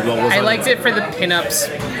 What was I it? liked it for the pinups.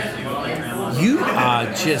 You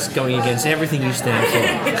are just going against everything you stand for.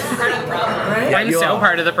 I'm you so are.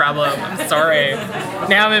 part of the problem. I'm sorry.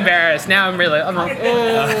 Now I'm embarrassed. Now I'm like,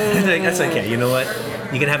 oh. That's okay. You know what?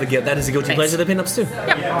 You can have a guilt. That is a guilty Thanks. pleasure. The pinups too.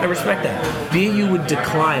 Yep. I respect that. Beer you would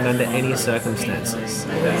decline under any circumstances.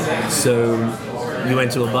 So You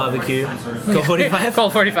went to a barbecue. Colt 45?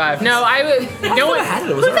 Colt 45. No, I would. No one had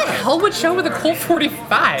it. It was Who the alright. hell would show with a Colt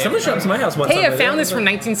 45? Someone showed up to my house once. Hey, I found this from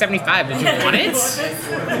 1975. Did you want it?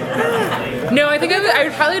 No, I think I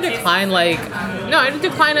would probably decline No, I'd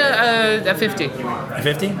decline a 50. A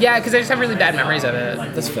 50? Yeah, because I just have really bad memories of it.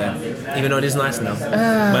 That's fair. Even though it is nice now.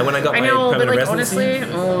 When I got I my know, but permanent like residency.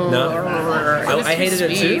 honestly, No. I hated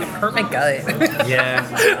it too. It hurt my gut.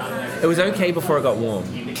 Yeah. It was okay before it got warm.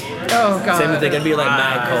 Oh god. Same with they're gonna be like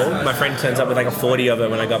mad cold. My friend turns up with like a 40 of it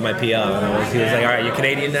when I got my PR. And he was like, alright, you're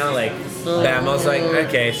Canadian now? Like, bam. I was like,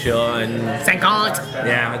 okay, sure. And 50.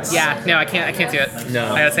 yeah, it's, Yeah, no, I can't do it.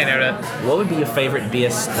 No. I gotta say no to it. What would be your favorite beer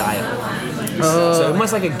style? So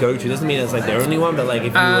almost like a go-to. Doesn't mean it's like the only one, but like if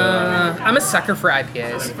you were, I'm a sucker for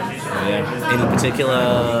IPAs. yeah, any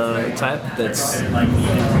particular type that's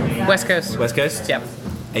West Coast. West Coast? Yep.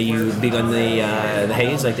 Are you big on the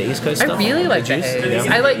haze, like the East Coast stuff? I really like the juice? haze.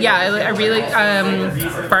 Yeah. I really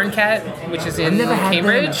Barn Cat, which is in Never had them. It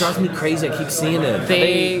Cambridge. drives me crazy. I keep seeing it.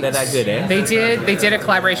 They're that good, eh? They did a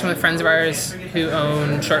collaboration with friends of ours who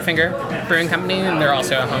own Shortfinger Brewing Company, and they're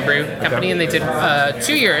also a homebrew company. And they did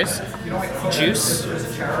 2 years juice,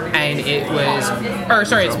 and it was,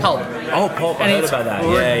 it's pulp. Oh, pulp. I And heard it's about that.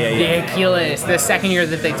 Yeah. ridiculous. The second year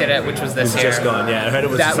that they did it, which was this It's year, just gone. Yeah, I heard it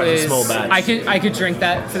was that just like was a small batch. I could drink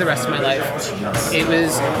that for the rest of my life. It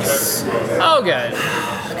was so good.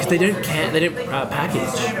 Because they don't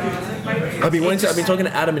package. I've been talking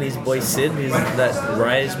to Adam and his boy Sid. He's that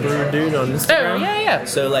Rise Brew dude on Instagram. Oh yeah.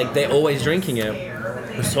 So like they're always drinking it.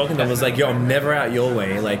 I was talking to them. I was like, "Yo, I'm never out your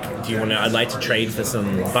way. Like, do you want to? I'd like to trade for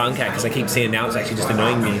some Barn Cat because I keep seeing now it's actually just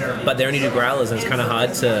annoying me. But they only do growlers, and it's kind of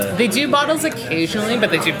hard to They do bottles occasionally,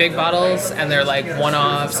 but they do big bottles, and they're like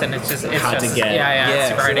one-offs, and it's hard just, to get. Yeah, it's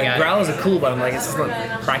super hard to like, get. growlers are cool, but I'm like, it's just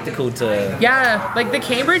not practical to. Yeah, like the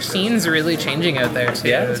Cambridge scene's really changing out there too.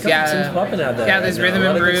 Yeah, it's got some popping out there. Yeah, there's right now. Rhythm A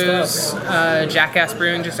and lot of good Brews. stuff. Jackass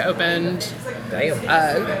Brewing just opened.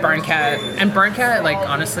 Damn. Barn Cat, like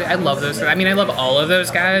honestly, I love those. I mean, I love all of those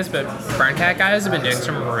guys, but Barn Cat guys have been doing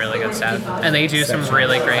some really good stuff, and they do some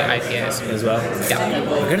really great IPAs. As well. Yeah. I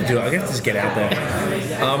gotta do it. I gotta just get out there.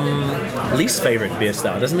 Least favorite beer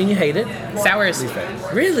style doesn't mean you hate it. Sours.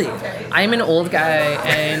 Really? I'm an old guy,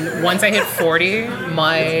 and once I hit 40,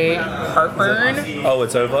 my heartburn. Oh,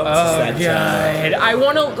 it's over. Oh god! I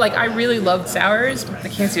want to I really loved sours. I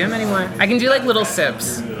can't do them anymore. I can do like little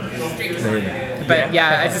sips, but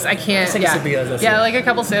I can't. Just take a sip of yours, that's it. like a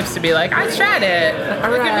couple sips to be like, I tried it.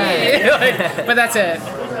 Look at me. But that's it.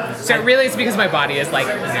 So really, it's because my body is like,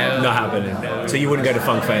 no. Not happening. So you wouldn't go to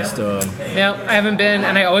Funk Fest or? No, I haven't been,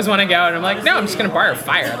 and I always want to go, and I'm like, no, I'm just gonna borrow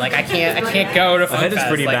fire. Like I can't go to I Funk heard it's Fest.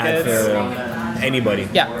 pretty Like, bad it's- for anybody.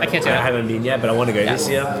 Yeah, I can't do I it. haven't been yet, but I want to go this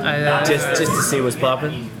year. Just to see what's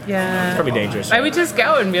popping. Yeah. Probably dangerous. I would just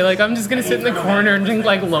go and be like, I'm just gonna sit in the corner and drink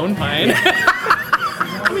like Lone Pine.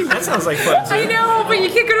 I mean, that sounds like fun too. I know, but you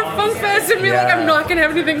can't go to Funk Fest and be like, Yeah. I'm not gonna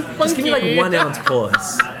have anything funky. Just give me like 1 ounce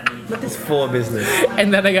pours. Let this for business.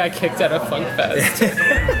 And then I got kicked out of Funk Fest.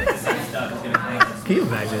 Can you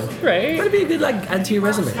imagine? Right? That'd be a good add to your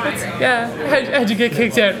resume. Yeah. How'd you get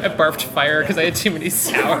kicked out? I barfed fire because I had too many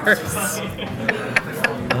sours.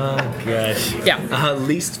 Oh gosh. Yeah.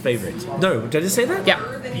 Least favorite. No, did I just say that? Yeah.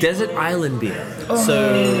 Desert Island beer.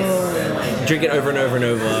 So drink it over and over and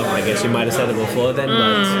over. I guess you might have said it before then,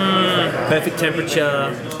 but perfect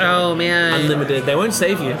temperature, Oh man. unlimited. They won't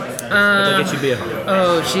save you, but they'll get you beer.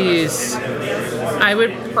 Oh jeez. I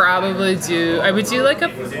would do like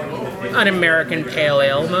an American pale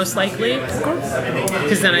ale most likely,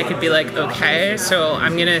 because then I could be like, okay, so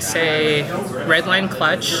I'm gonna say Redline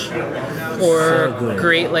Clutch or So good.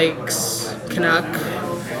 Great Lakes Canuck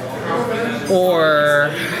or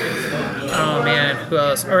oh man, who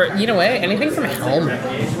else? Or you know what? Anything from Helm.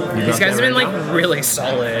 These guys have been like really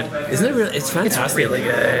solid. Isn't it really? It's fantastic. Really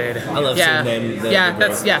good. I love Yeah. seeing them. Yeah,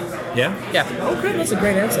 that's yeah. Yeah? Yeah. Okay, that's a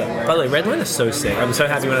great answer. By the way, Redline is so sick. I'm so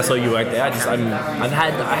happy when I saw you work there. I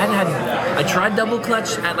tried double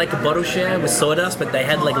clutch at like a bottle share with Sawdust, but they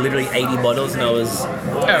had like literally 80 bottles and I was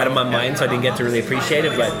out of my mind, so I didn't get to really appreciate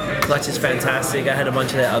it. But clutch is fantastic. I had a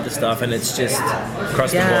bunch of their other stuff and it's just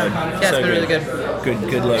across Yeah. the board. Yeah, it's been really good.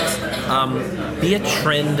 Good looks. Beer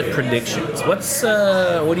trend predictions. What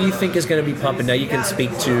do you think is going to be popping? Now you can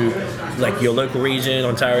speak to like your local region,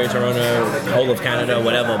 Ontario, Toronto, whole of Canada,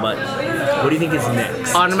 whatever. But what do you think is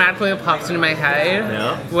next? Automatically what popped into my head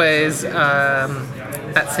Yeah. was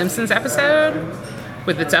that Simpsons episode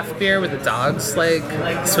with the Duff beer with the dogs like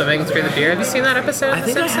swimming through the beer. Have you seen that episode? I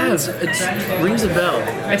think I have. It rings a bell.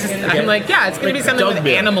 I'm like, yeah, it's gonna Like be something dog with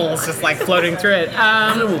beer. animals just like floating through it.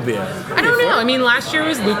 Animal beer. I don't know. I mean, last year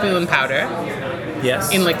was Lupulin powder.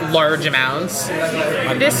 Yes. in like large amounts.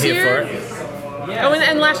 I'm This here year, for it. oh,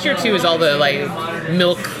 and last year too is all the like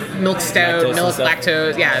milk stout, Lactose and milk stuff.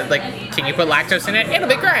 lactose. Yeah, like can you put lactose in it? It'll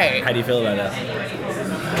be great. How do you feel about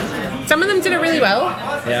that? Some of them did it really well.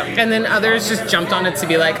 Yeah. And then others just jumped on it to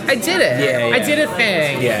be like, I did it. Yeah. I did a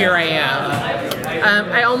thing. Yeah. Here I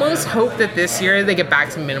am. I almost hope that this year they get back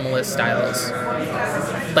to minimalist styles.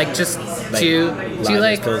 Like just do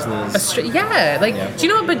like Pilsners. do you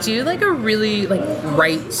know what? But do like a really like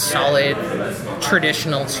right, solid,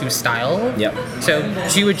 traditional two style. Yep. So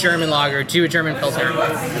do a German lager, do a German pilsner,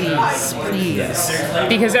 please. Yes.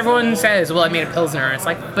 Because everyone says, "Well, I made a pilsner." It's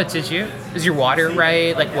like, but did you? Is your water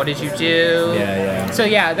right? Like, what did you do? Yeah. So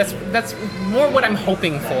yeah, that's more what I'm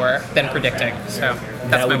hoping for than predicting. So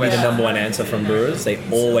that's That my would be wish. the number one answer from brewers. They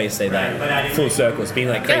always say that. Full circle. It's been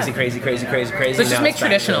like crazy. Let's Now just make it's back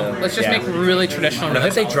traditional. to- Let's just make really traditional. And I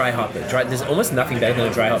hope they dry hop it. There's almost nothing better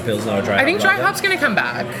than a dry hop pilsner or a dry hop I think dry lager. hop's gonna come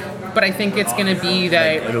back, but I think it's gonna be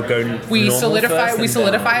that It'll go we normal solidify first and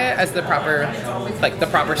solidify it as the proper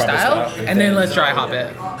style, style. and then let's dry hop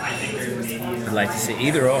it. I'd like to see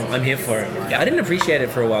either or. I'm here for it. Yeah. I didn't appreciate it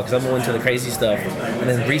for a while because I'm more into the crazy stuff. And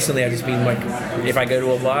then recently I've just been like, if I go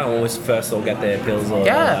to a bar, I always first I'll get their pills or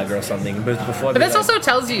Yeah. lager or something. But before, But this also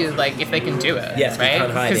tells you like if they can do it. yes, right? you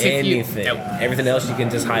can't hide 'Cause if you- anything. Nope. Everything else you can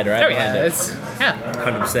just hide right Oh behind yeah, it. it's yeah.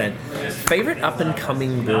 100%. Favorite up and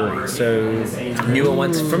coming brewery? So newer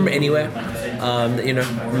ones from anywhere. You know,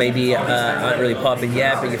 maybe aren't really popping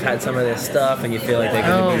yet, but you've had some of their stuff and you feel like they're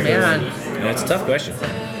going Oh to be good. man. You know, it's a tough question.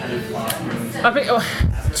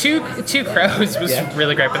 Two Crows was Yeah.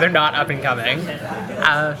 really great, but they're not up and coming.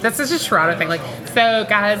 That's such a Toronto thing. Like, so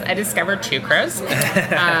guys, I discovered Two Crows.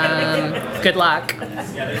 Good luck.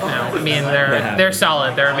 No, I mean they're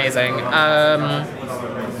solid. They're amazing.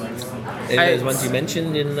 There's ones you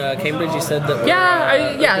mentioned in Cambridge. You said that.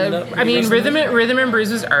 I mean, recently? Rhythm and Brews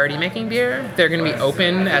was already making beer. They're going to be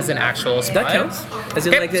open as an actual spot. That counts. As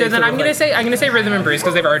in, Okay, like, so sort then of I'm gonna say Rhythm and Brews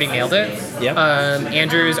because they've already nailed it. Yeah.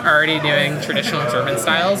 Andrew's already doing traditional German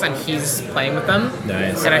styles and he's playing with them.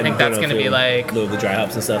 Nice. And I think that's gonna be like the dry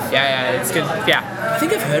hops and stuff. yeah, it's good. Yeah. I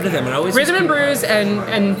think I've heard of them, and I always Rhythm and just Brews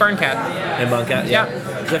and Barncat. and Buncat. Yeah.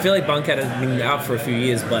 Yeah. Because I feel like Buncat has been out for a few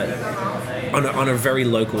years, but on a very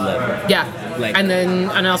local level. Yeah. Like-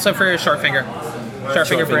 and also for Shortfinger.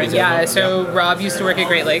 Shortfinger Brewing. Shortfinger's Yeah. one, So Rob used to work at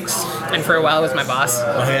Great Lakes and for a while was my boss.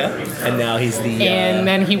 Oh yeah. And now he's the. And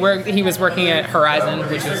then he was working at Horizon,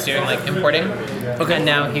 which was doing like importing. Okay. And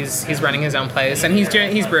now he's running his own place and he's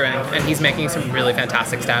brewing and he's making some really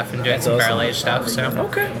fantastic stuff and doing That's some awesome. barrel aged stuff. So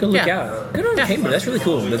Okay, good look Yeah. out. Good on Yeah. Cambridge. That's really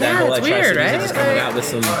cool. That Yeah, whole it's like weird, Tri-Cities are right? just coming Like- out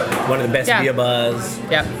with one of the best Yeah. beer bars.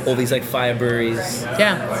 Yeah. All these like fire breweries.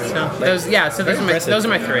 yeah, so those very impressive. those are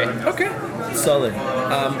my three. Okay. Solid.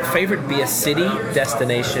 Favorite beer city,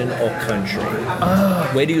 destination, or country?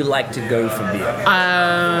 Where do you like to go for beer?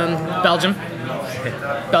 Belgium.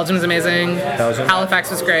 Belgium's amazing. Belgium.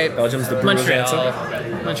 Halifax was great. Belgium's the brewer's Montreal.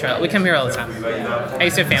 Montreal. We come here all the time. I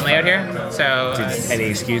used to have family out here, so Any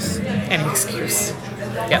excuse? any excuse.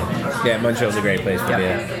 Yeah. Yeah, Montreal's a great place for Yeah.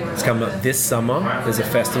 beer. It's coming up this summer. There's a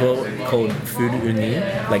festival called Food Uni,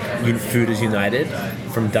 like Food is United,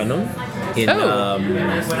 from Dunham. It's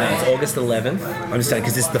August 11th. I'm just saying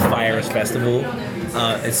because it's the Firest Festival.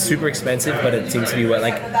 It's super expensive, but it seems to be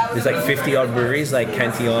there's like 50 odd breweries like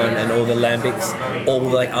Cantillon and all the Lambics, all the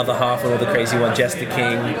like other half and all the crazy one, Jester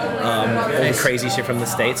King, all the crazy shit from the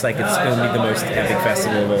States. Like it's going to be the most epic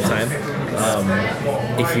festival of all time.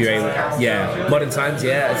 If you're able, modern times,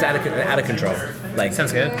 it's out of control. Like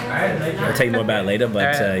Sounds good. I'll tell you more about it later,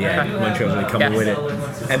 but Alright. Montreal's gonna come with it,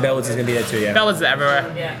 and Bellwoods is gonna be there too. Yeah, Bellwoods is everywhere.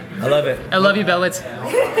 I love it. I love you, Bellwoods.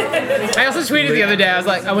 I also tweeted the other day, I was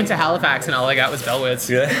like, I went to Halifax and all I got was Bellwoods.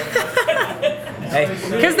 Yeah. Hey,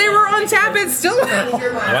 Because they were on tap at Stillwell.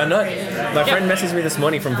 why not? My friend messaged me this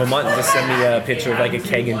morning from Vermont and just sent me a picture of like a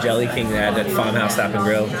keg and Jelly King they had at Farmhouse Tap and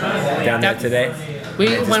Grill down there Yep. today.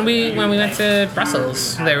 When we went to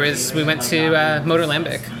Brussels, we went to Motor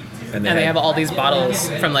Lambic. And they have all these bottles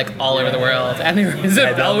from like all over the world. And there was a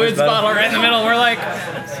Yeah, Bellwoods bottle right in the middle. We're like,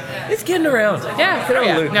 It's getting around. yeah, Get on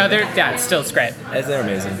yeah. Luke. No, it's still great. They're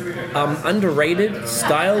amazing. Underrated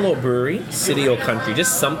style or brewery, city or country?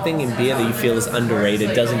 Just something in beer that you feel is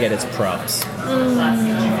underrated, doesn't get its props.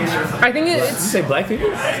 I think Did you it's say black people?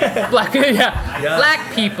 black people. Yeah. Yeah.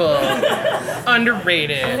 Black people.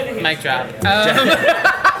 Underrated. Mic drop. Imagine.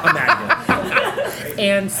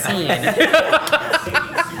 And scene.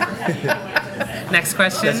 Next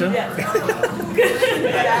question. This one?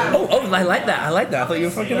 I like that. I thought you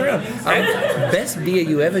were fucking around. Best beer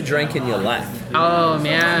you ever drank in your life. Oh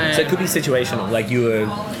man. So it could be situational, like you were on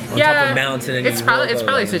top of a mountain and it's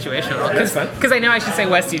probably situational That's fine. because I know I should say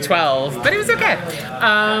Westy 12, but it was okay.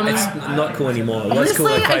 It's not cool anymore. It was Honestly, cool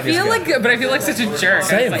like 5 I years feel ago. like, but I feel like such a jerk.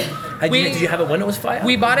 Same. Did Did you have it when it was fire?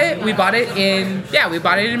 We bought it in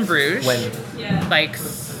Bruges. When? Like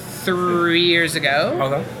 3 years ago.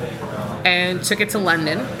 Okay. And took it to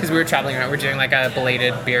London because we were traveling around. We were doing like a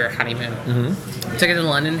belated beer honeymoon. Mm-hmm. Took it to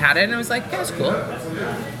London, had it, and it was like, yeah, it's cool.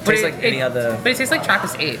 Tastes like any other. But it tastes like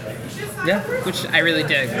Trappist 8. Yeah. Which I really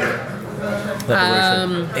dig.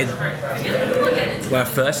 When I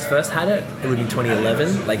first had it, it would be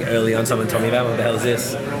 2011. Like early on, someone told me about what the hell is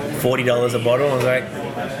this? $40 a bottle. I was like,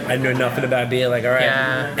 I know nothing about beer. Like, all right.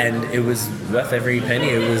 Yeah. And it was worth every penny.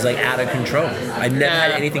 It was like out of control. I never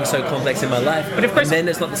had anything so complex in my life. But of course, and then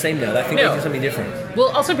it's not the same now. I think they do something different.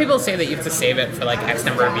 Well, also people say that you have to save it for like X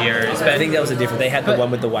number of years. But I think that was a different. They had the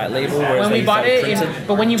one with the white label. Whereas when we bought it,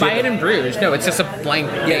 but when you buy it in in Bruges, no, it's just a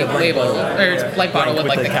blank label or it's a blank bottle with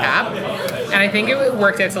like the cap. And I think it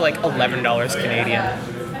worked out to like $11 Canadian.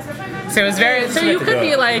 So it was very. So you could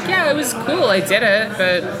be like, yeah, it was cool, I did it,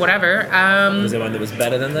 but whatever. Was there one that was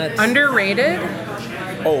better than that? Underrated.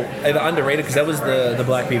 Oh, either underrated because that was the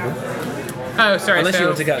black people. Oh, sorry. Unless you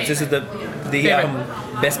want to go, this is the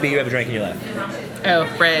best beer you ever drank in your life. Oh,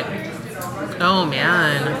 right. Oh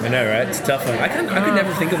man. I know, right? It's a tough one. I could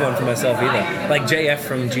never think of one for myself either. Like JF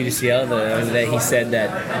from GDCL the other day, he said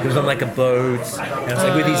that he was on like a boat, and it was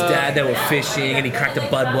like with his dad, they were fishing, and he cracked a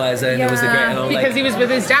Budweiser, and it was the great. And because he was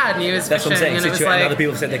with his dad, and he was that's fishing. What I'm saying. And, it was like, and other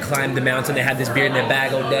people said they climbed the mountain, they had this beer in their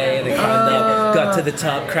bag all day, and they climbed up, got to the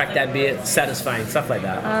top, cracked that beer, satisfying, stuff like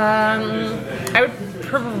that. I would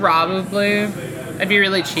probably, I'd be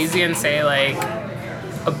really cheesy and say like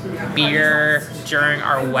a beer during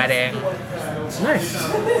our wedding. Nice.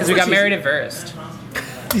 Because we got married at Verst.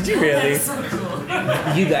 Did you really?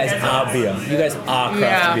 You guys are beer. You guys are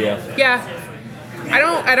craft beer. Yeah. I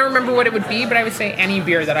don't remember what it would be, but I would say any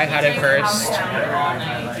beer that I had at Verst.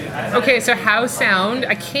 Okay, so House Sound,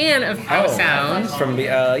 a can of House Sound. From the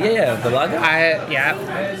the lager?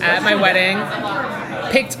 At my wedding.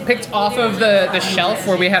 Picked off of the shelf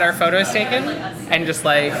where we had our photos taken and just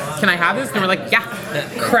like, can I have this? And we're like, yeah.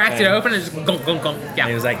 Cracked it open and just gunk, gunk, gunk. Yeah. And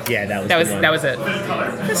he was like, yeah, that was it.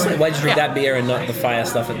 Why'd you drink that beer and not the fire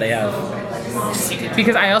stuff that they have?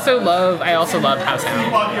 Because I also love House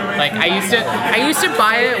Sound. Like I used to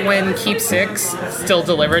buy it when Keep Six still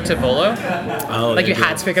delivered to Volo. Oh, like you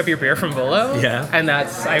had to pick up your beer from Volo. Yeah. And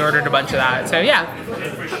I ordered a bunch of that. So yeah.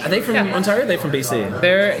 Are they from Ontario? Or are they from BC?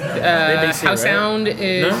 They're BC, House right? Sound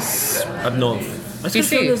is up north.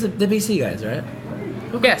 BC. The BC guys, right?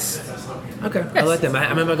 Yes. Okay, yes. I like them. I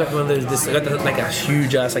remember I got one of those. I got like a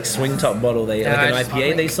huge ass like swing top bottle. They like an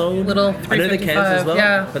IPA they sold. Little. I know the cans as well.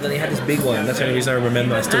 Yeah. But then they had this big one. That's the only reason I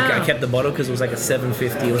remember. I kept the bottle because it was like a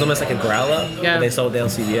 $7.50. It was almost like a growler. Yeah. But they sold the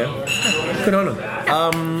LCBO. Good on them.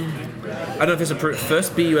 I don't know if it's a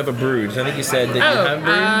first beer you ever brewed. I think you said that you have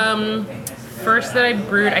brewed. First that I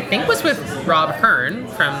brewed, I think, was with Rob Hearn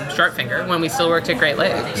from Shortfinger when we still worked at Great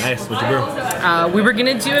Lakes. Nice. What'd you brew? We were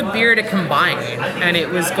going to do a beer to combine, and it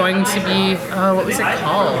was going to be, what was it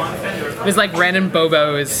called? It was like Ren and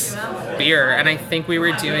Bobo's beer, and I think we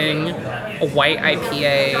were doing a white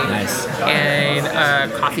IPA and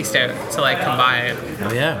a coffee stout to like combine.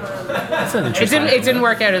 Oh yeah, that's an interesting. It didn't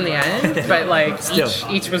work out in the end, but like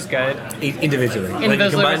each was good. Individually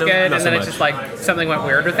Individually was good, and then so it's just like something went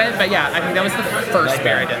weird with it. But yeah, I think that was the first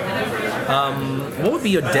beer I did. What would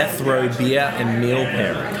be your death row beer and meal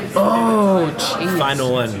pairing? Oh, jeez.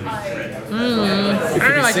 Final one. I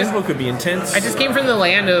don't know. Simple, could be intense. I just came from the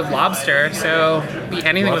land of lobster, so be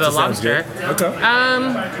anything with a lobster. Okay.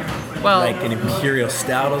 Well, like an imperial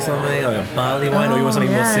stout or something, or a barley wine, or you want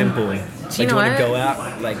something more simple? Do you want to go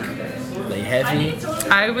out like heavy?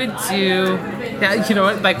 I would do. Now you know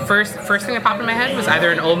what? Like first thing that popped in my head was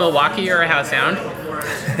either an Old Milwaukee or a House Sound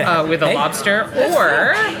with a lobster,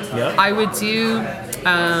 or I would do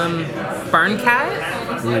Barn Cat.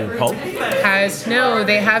 Pulp?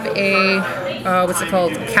 They have a what's it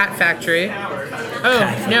called? Cat Factory.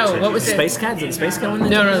 What was it? Space Cat? Is it Space Cat one?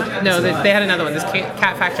 No, they had another one, this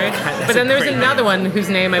Cat Factory. But then there was another one whose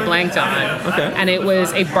name I blanked on. Okay. And it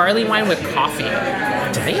was a barley wine with coffee.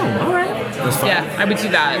 Damn, alright. Yeah, I would do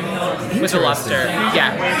that with a lobster.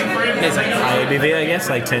 Yeah. Amazing. ABV, I guess,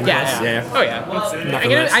 like 10 plus. Yeah. Oh yeah.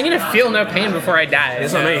 I'm gonna feel no pain before I die.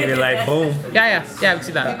 That's what I mean. You're like, boom. Yeah, I would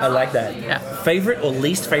do that. I like that. Yeah. Favorite or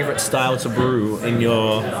least favorite style to brew in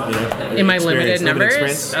your in my limited numbers?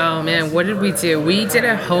 Experience? Oh man, what did we do? We did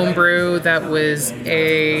a home brew that was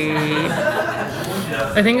a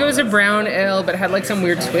I think it was a brown ale, but it had like some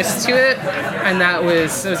weird twist to it, and it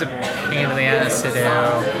was a pain in the ass to do.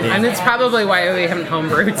 Yeah. And it's probably why we haven't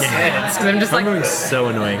homebrewed since, because I'm just like, Homebrewing's so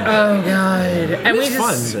annoying. oh god. And It's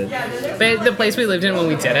fun, but the place we lived in when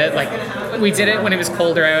we did it, like, we did it when it was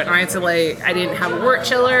colder out, and I had to like, I didn't have a wort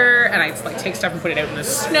chiller, and I had to like take stuff and put it out in the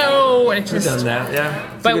snow, and it We've just. done that,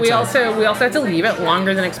 yeah. It's a But good we time. also had to leave it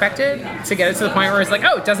longer than expected to get it to the point where it's like,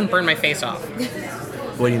 oh, it doesn't burn my face off.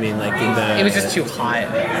 What do you mean, like in the? It was just too hot,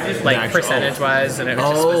 like actual- percentage-wise, and it was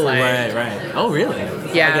just was Oh, like, right. Oh, really?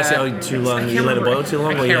 Yeah. I guess too long. You let it boil too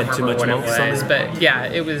long, or you had too much milk. It was, but yeah,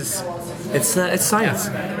 it was. It's science.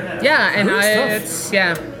 Yeah, and Really tough. it's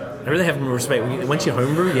yeah. I really have respect. Once you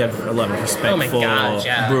homebrew, you have a lot of respect Oh my for gosh,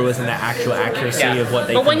 yeah. brewers and the actual accuracy Yeah. of what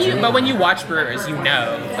they. But when can do. when you watch brewers, you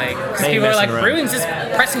know, like, because They people are like, messing around. brewing's just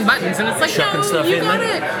pressing buttons, and it's like, Chucking no, stuff you in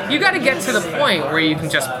gotta you gotta get to the point where you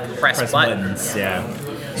can just press press buttons. buttons, yeah,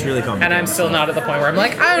 it's really complicated. And I'm still not at the point where I'm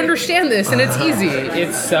like, I understand this, and it's easy.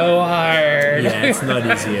 It's so hard. Yeah, it's not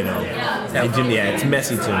easy at all. It's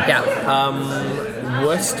messy too. Yeah.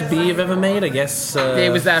 Worst beer you've ever made? I guess.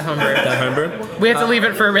 It was that homebrew. That homebrew. We had to leave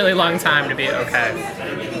it for a really long time to be okay.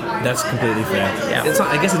 That's completely fair. Yeah. It's not,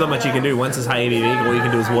 I guess there's not much you can do. Once it's high ABV, all you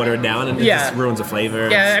can do is water it down, and it Yeah. just ruins the flavor.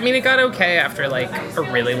 Yeah, I mean, it got okay after like a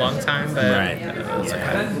really long time, but Right. it was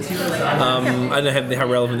okay. I don't know how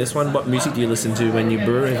relevant this one. What music do you listen to when you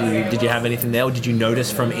brew? Did you have anything there? Or did you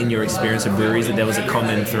notice from in your experience of breweries that there was a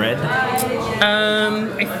common thread?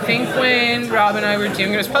 I think when Rob and I were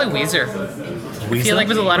doing it, it was probably Weezer. I feel like it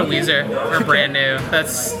was a lot of Weezer, or brand new.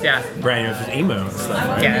 That's, yeah. Brand new with emo and stuff,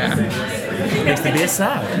 right? Yeah. Makes the beer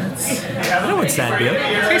sad. I don't want sad beer.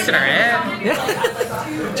 Tasted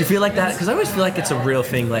alright. Do you feel like that? Because I always feel like it's a real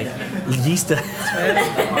thing. Like yeast.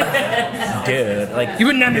 Dude, like You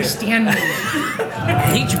wouldn't understand me.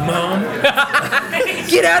 I hate you, mom.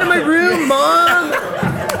 Get out of my room, Mom!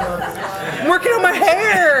 I'm working on my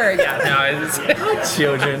hair! Yeah, no, it's...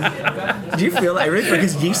 Children. Do you feel like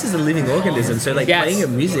because yeast is a living organism, so like Yes. playing your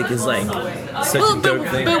music is like such Well, a dope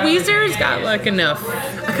thing. but Weezer's got like enough,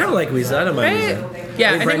 I kind of like Weezer. I don't mind right? Weezer.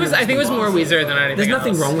 Yeah, They I think it was more Weezer than anything There's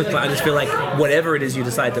nothing else. wrong with it. I just feel like whatever it is you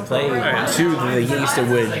decide to play to the yeast, it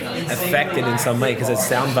would affect it in some way because it's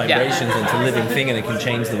sound vibrations and it's a living thing and it can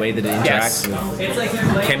change the way that it interacts Yes.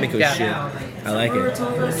 with chemical Yeah. shit. I like it.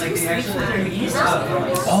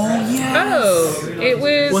 Oh, Oh, it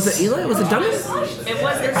was... Was it Eli? Was it Dunham? It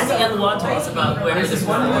was. It's the other one told us about where this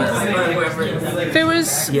one was or wherever it is. There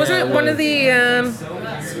was... Yeah, wasn't it it one was. of the...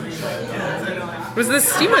 was the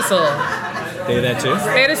Steam Whistle? They did that too?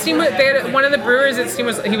 They had one of the brewers at Steam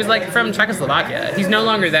Whistle. He was like from Czechoslovakia. He's no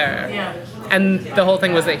longer there. Yeah. And the whole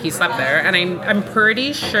thing was that he slept there. And I'm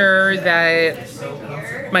pretty sure that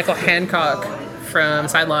Michael Hancock from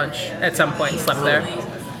Side Launch at some point slept there.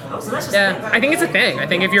 Yeah, I think it's a thing. I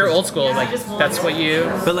think if you're old school, like that's what you.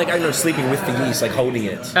 But like I know sleeping with the yeast, like holding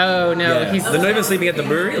it. Oh no, Yeah. he's. They're not even sleeping at the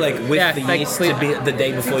brewery, like with Yeah, the like yeast sleep. to be the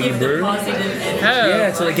day before you brew. Oh.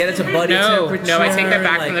 Yeah, to like get it to body temperature. No, I take that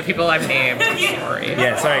back from the like- people I've named. Sorry.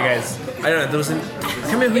 Yeah, sorry guys. I don't know. There was I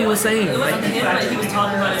can't remember who he was saying.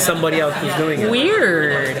 Like somebody else was doing it.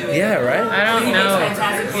 Weird. Yeah, right. I don't know.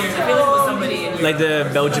 Fantastic beers. I feel like it was somebody in Like the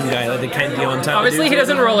Belgian guy, like the Cantillon type. Obviously, he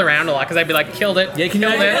doesn't roll around a lot because I'd be like, killed it. Yeah, can you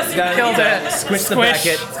killed it. Killed it. Squish the Squish.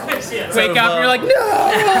 bracket. Wake up and you're like,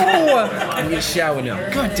 no. I need a shower now.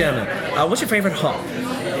 God damn it. What's your favorite hop?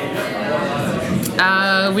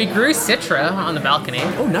 We grew Citra on the balcony.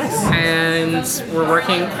 Oh, nice. And we're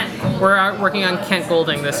working on Kent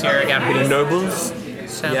Golding this year again. The Nobles.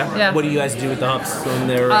 So, Yeah. What do you guys do with the hops when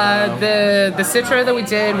they're? The Citra that we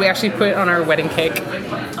did, we actually put on our wedding cake.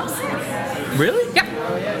 Really? Yeah.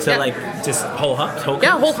 So Yeah. like just whole hops, whole. Yeah,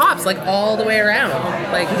 cups? whole hops, like all the way around,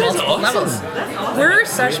 like guys are multiple awesome. levels. We're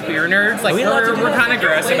such beer nerds, like Are we allowed to do we're that? kind of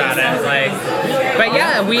gross about it, like. But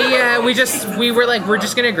yeah, we were like, we're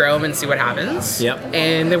just gonna grow them and see what happens. Yep.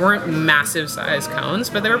 And they weren't massive size cones,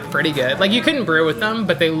 but they were pretty good. Like you couldn't brew with them,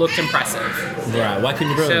 but they looked impressive. Right. Why couldn't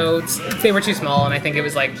you brew them? So they were too small, and I think it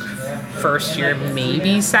was like first year,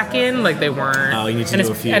 maybe second. Like they weren't. Oh, you need to and do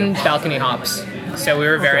it's- a few. And balcony hops. So we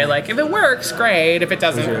were very like, if it works, great. If it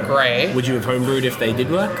doesn't, great. Would you have homebrewed if they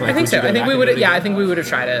did work? Like, I think would so. you go I think back we and would. do it Yeah, I again? think we would have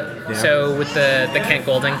tried it. Yeah. So with the Kent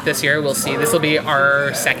Golding this year, we'll see. This will be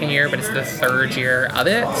our second year, but it's the third year of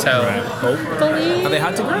it. So Right. hopefully, Are they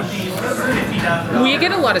hard to grow? we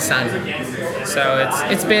get a lot of sun. So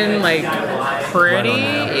it's been like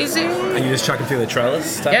pretty easy. And you just chuck them through the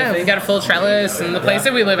trellis type Yeah, of we thing? got a full trellis, and the place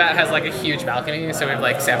that we live at has like a huge balcony. So we have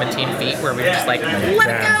like 17 feet where we just like let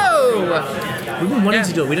it go. We've been wanting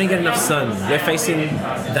to do it. We don't get enough sun. We're facing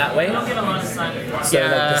that way. We don't get a lot of sun. So like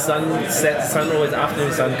the sun sets, always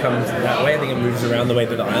afternoon sun comes that way. I think it moves around the way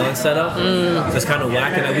that the island's set up. So it's kind of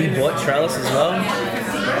whack. And we bought trellis as well.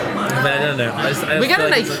 But I don't know. I just We got feel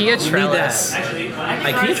an like IKEA trellis.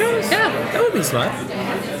 IKEA trellis? Yeah. That would be smart.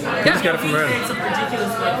 Yeah. Just got it from around. It's a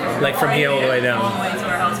ridiculous width. Like from here all the way down. All the way to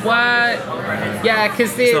our house. What? Yeah,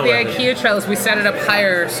 because the not worth it. IKEA trellis, we set it up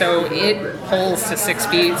higher, so it pulls to 6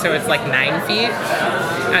 feet, so it's like 9 feet.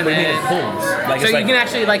 And It then, pulls. Like so it's you like, can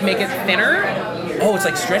actually like make it thinner. oh, it's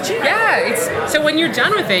like stretching? Yeah, it's so when you're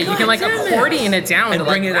done with it, you can like damn it. accordion it down And to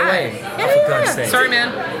bring like it that. away. Yeah, Oh, for yeah, God's yeah. sake. Sorry, man.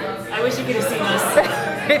 I wish you could have seen us.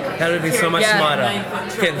 That would be so much Yeah.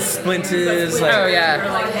 smarter. Getting splinters. Like, Oh Or yeah.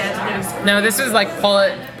 like hands to No, this is like pull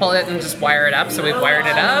it and just wire it up. So we've wired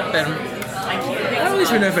it up and At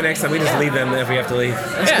least we know for next time. We just leave them if we have to leave.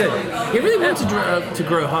 That's Yeah. good. We really wanted to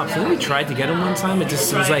grow hops. I think we tried to get them one time. It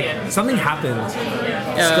was like something happened.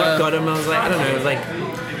 Scott got them. I was like, I don't know. Like,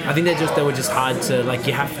 I think they were just hard to like.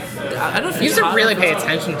 You have. I don't know. If you it's have to hard really or pay it's-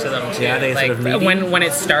 attention to them too. Yeah, they like sort of needy. when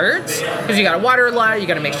it starts, because you got to water a lot. You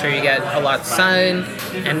got to make sure you get a lot of sun.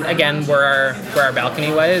 And again, where our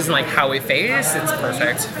balcony was and like how we face, it's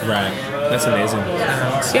perfect. Right. That's amazing.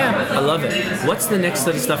 Yeah. I love it. What's the next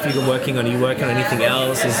sort of stuff you're working on? Are you working on anything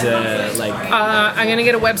else? Is like I'm gonna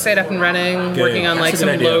get a website up and running. Good. Working on like That's a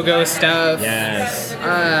some good idea. logo stuff. yes.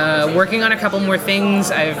 Working on a couple more things.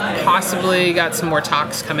 I've possibly got some more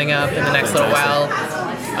talks coming up in the next little while.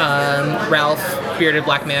 Ralph, Bearded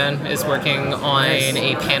Black Man, is working on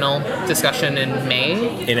a panel discussion in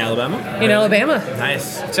May In Alabama. in Alabama.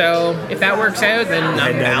 Nice. So if that works out, then I'm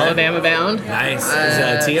Head down there. Alabama bound. Nice.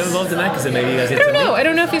 Is Tia involved in that? Because maybe you guys get I don't to know. meet? I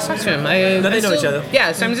don't know if he's talked to him. No, they know each other.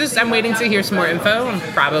 Yeah, so I'm waiting to hear some more info. I'm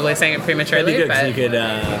probably saying it That'd prematurely, be good because but you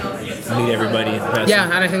could meet everybody in person. yeah,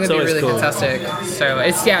 and I think It's it'd be always really cool. fantastic. So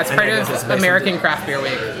it's part I guess it's of based American Craft Beer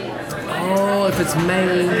Week. Oh, if it's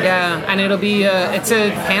May. Yeah, and it'll be it's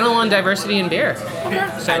a panel on diversity in beer. So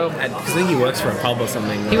Because I think he works for a pub or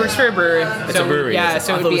something. he works for a brewery. It's a brewery, Yeah, is it?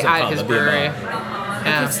 so I it thought would it be was a at pub, his it'd be a brewery. Yeah.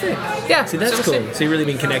 That's sick. Yeah. See, that's so cool. we'll see. So you've really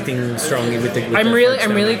been connecting strongly with the. I'm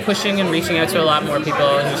really pushing and reaching out to a lot more people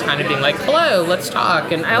and just kind of being like, hello, let's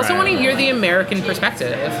talk. And I also Right. want to hear the American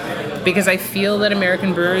perspective because I feel that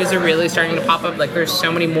American breweries are really starting to pop up. Like there's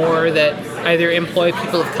so many more that either employ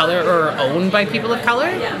people of color or are owned by people of color.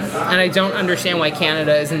 And I don't understand why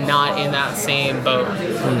Canada is not in that same boat.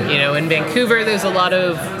 You know, in Vancouver, there's a lot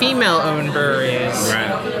of female-owned breweries.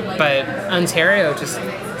 Right. But Ontario just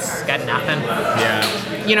it's got nothing.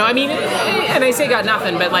 Yeah. You know, I mean, and I say got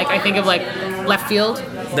nothing, but like I think of like Left Field,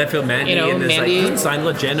 That feel Mandy You know, and there's Mandy- like Side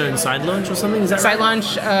Launch, Jenna and Side Launch or something. Is that Side right?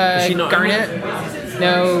 Launch, she not Garnet.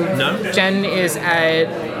 No. No? Jen is at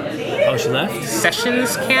Oh, she left.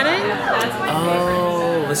 Sessions Canning.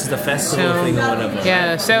 Oh, this is the festival So thing or whatever.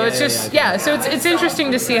 yeah, so it's yeah, just yeah. so it's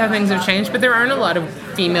interesting to see how things have changed, but there aren't a lot of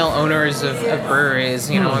female owners of breweries.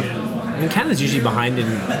 You know, I mean, Canada's usually behind in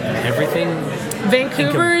everything.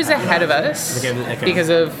 Vancouver is ahead of us Okay. because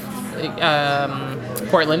of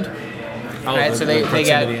Portland. Oh, Right, the- so the they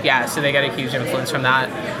proximity. get so they get a huge influence from that.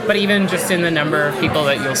 But even just in the number of people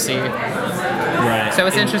that you'll see, Right. so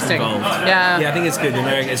it's interesting. Involved. Yeah. Yeah, I think it's good.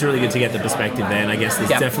 America, it's really good to get the perspective there, and I guess there's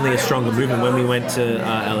Yeah. definitely a stronger movement. When we went to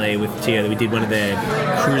LA with Tia, we did one of their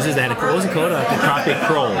cruises. They had what was it called? Like the Craft Beer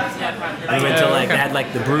Crawl. And we went to Oh, like okay. they had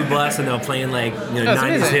like the brew bus, and they were playing like Oh,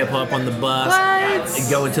 90s amazing. hip hop on the bus. What? And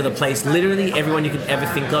go into the place. Literally everyone you could ever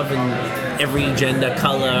think of, in every gender,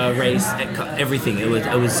 color, race, everything. It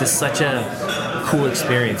was just such a cool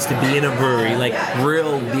experience to be in a brewery, like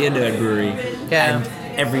real beer nerd brewery. Yeah. And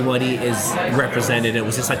everybody is represented. It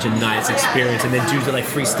was just such a nice experience, and then dudes are like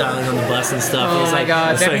freestyling on the bus and stuff. Oh it was my like God,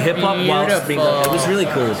 it was so that'd be hip hop whilst being. beautiful. It was really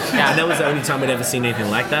cool, Yeah. and that was the only time I'd ever seen anything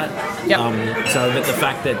like that. Yep. So but the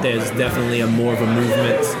fact that there's definitely a more of a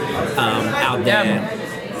movement out there. Yeah.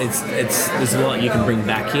 It's there's a lot you can bring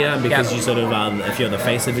back here, and because Yeah. you sort of if you're the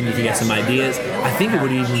face of it, you can get some ideas. I think it would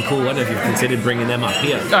be even cool. I don't know if you've considered bringing them up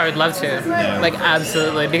here. Oh, I'd love to. Like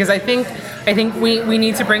absolutely, because I think we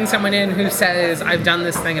need to bring someone in who says I've done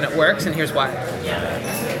this thing and it works, and here's why.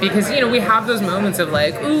 Because you know we have those moments of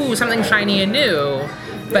like, ooh, something shiny and new.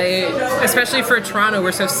 But especially for Toronto,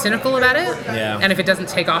 we're so cynical about it. Yeah. And if it doesn't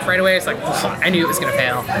take off right away, it's like, I knew it was going to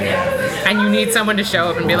fail. And you need someone to show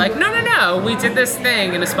up and be like, no, we did this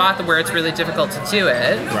thing in a spot where it's really difficult to do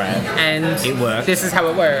it. Right. And It worked. this is how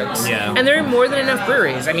it works. Yeah. And there are more than enough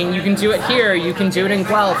breweries. I mean, you can do it here, you can do it in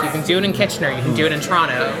Guelph, you can do it in Kitchener, you can do it in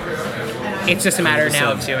Toronto. It's just a matter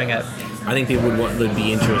now of doing it. I think people would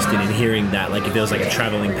be interested in hearing that. Like if there was like a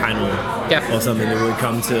traveling panel or something that would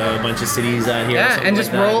come to a bunch of cities out here. Yeah, and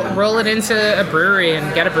just roll it into a brewery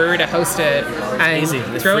and get a brewery to host it,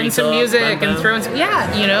 and throw in some music and throw in some,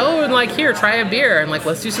 and like here, try a beer, and like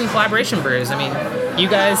let's do some collaboration brews. I mean, you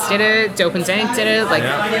guys did it, Dope and Dank did it. Like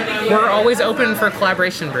we're always open for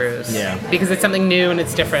collaboration brews. Yeah, because it's something new and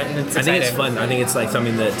it's different and it's exciting. I think it's fun. I think it's like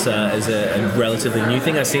something that is a relatively new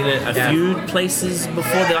thing. I've seen it a few places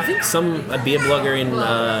before. I think a beer blogger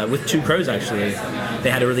in with Two Crows actually. They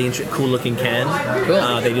had a really cool looking can.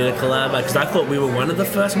 Cool. They did a collab because I thought we were one of the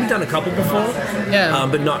first. We've done a couple before. Yeah.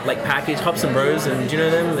 But not like packaged. Hops and Bros, and do you know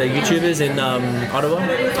them? They're YouTubers in Ottawa. Oh,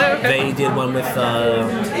 okay. They did one with.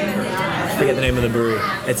 I forget the name of the brewery.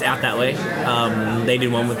 It's out that way. They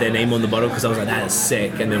did one with their name on the bottle because I was like, that is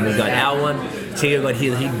sick. And then we got our one. Tio got he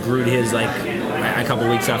brewed his like a couple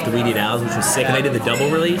weeks after we did ours, which was sick. And they did the double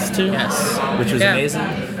release too, which was amazing.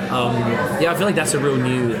 I feel like that's a real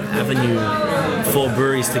new avenue for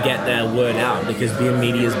breweries to get their word out because beer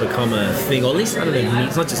media has become a thing. Or at least, I don't know,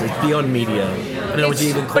 it's not just like beyond media. I don't know what you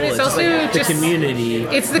even call it. But it's also like the community.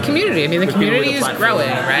 It's the community. I mean, the community is growing,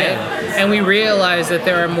 right? Yeah. And we realize that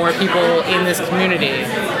there are more people in this community.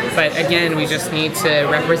 But again, we just need to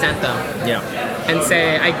represent them. Yeah. And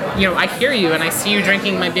say, I hear you and I see you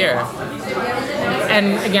drinking my beer.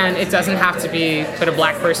 And again, it doesn't have to be put a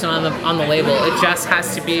black person on the label. It just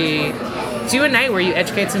has to be do a night where you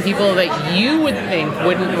educate some people that you would think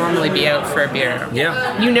wouldn't normally be out for a beer.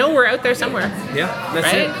 Yeah. We're out there somewhere. Yeah, that's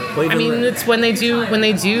right? It. Well, I mean, it's when they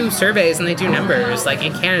do surveys and they do numbers. Like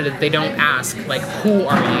in Canada, they don't ask like who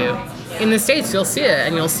are you. In the States, you'll see it,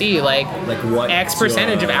 and you'll see like what X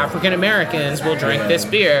percentage of African Americans will drink this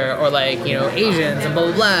beer, or like Asians and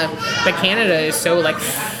blah blah blah. But Canada is so like,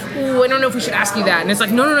 I don't know if we should ask you that, and it's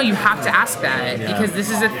like no, you have to ask that because this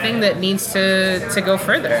is a thing that needs to go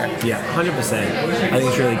further. Yeah, 100%. I think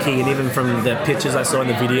it's really key, and even from the pictures I saw in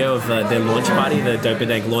the video of their launch party, the Dope and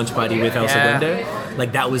Dank launch party with El Segundo.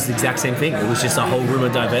 Like that was the exact same thing. It was just a whole room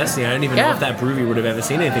of diversity. I don't even know if that brewery would have ever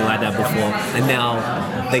seen anything like that before. And now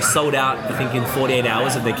they sold out, I think, in 48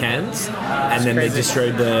 hours of their cans. And then they just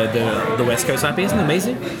showed the West Coast IPA. Isn't it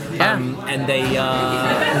amazing? Yeah. And they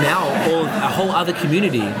now a whole other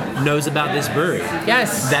community knows about this brewery.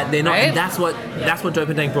 Yes. That they're not. Right? And that's what Dope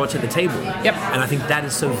and Dank brought to the table. Yep. And I think that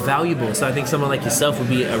is so valuable. So I think someone like yourself would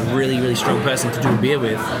be a really, really strong person to do a beer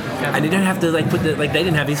with. Yep. And you don't have to like put they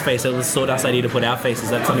didn't have his face. It was Sawdust idea to put our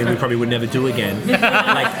faces. That's something we probably would never do again.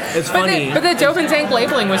 Like it's funny. But the Dope and Dank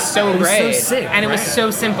labeling was so great. So sick, and it was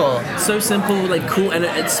so simple. So simple, like cool, and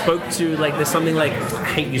it spoke to like there's something like I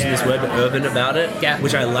hate using this word, but urban about it. Yeah.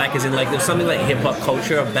 Which I like, as in like there's something like hip hop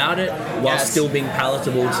culture about it, while still being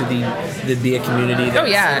palatable to the beer community. Oh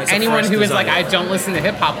yeah, anyone who is like I don't listen to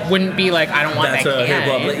hip hop wouldn't be like I don't want that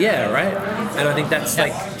can. Yeah, right. And I think that's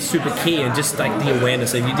like super key, and just like the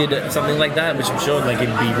awareness. If you did something like that, which I'm sure like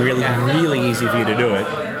it'd be really, really easy for you to do it.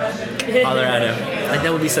 Holler at him. Like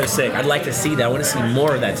that would be so sick. I'd like to see that. I want to see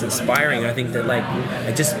more of that. It's inspiring. I think that like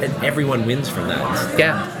everyone wins from that.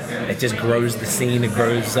 Yeah. It just grows the scene. It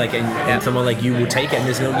grows like, and someone like you will take it. And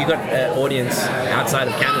there's you got an audience outside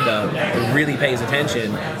of Canada that really pays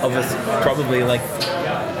attention. Of us probably like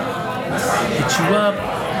hit you up.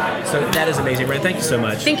 So that is amazing, Brent. Thank you so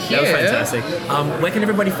much. Thank you. That was fantastic. Where can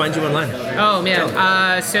everybody find you online? Oh man,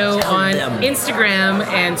 so on Instagram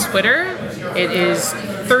and Twitter, it is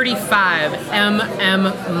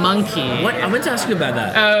 35mm Monkey. What? I meant to ask you about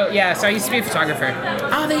that. Oh yeah, so I used to be a photographer.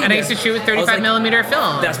 Oh, there you go. I used to shoot with 35mm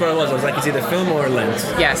film. That's what it was. I was like, it's either film or a lens.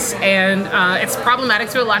 Yes, and it's problematic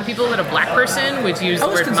to a lot of people that a black person would use the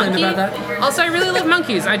word monkey. About that. Also, I really love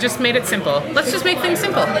monkeys. I just made it simple. Let's just make things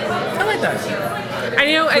simple. I like that. I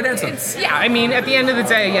know it's I mean, at the end of the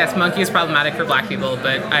day, yes, monkey is problematic for black people,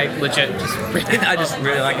 but I legit just I just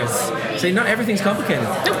really like it. See, not everything's complicated.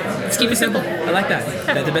 Nope. Let's keep it simple. I like that.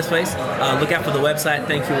 That's the best place. Look out for the website.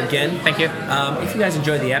 Thank you again. Thank you. If you guys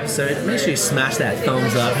enjoyed the episode, make sure you smash that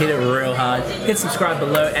thumbs up, hit it real hard, hit subscribe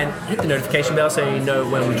below, and hit the notification bell so you know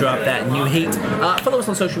when we drop that new heat. Follow us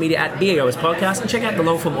on social media at BAOS Podcast, and check out the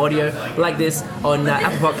long form audio like this on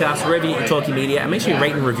Apple Podcasts, wherever you can Talkie Media, and make sure you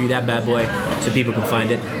rate and review that bad boy so people can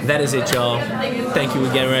find it. That is it, y'all. Thank you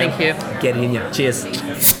again, Ray. Thank you. Get it in ya. Cheers.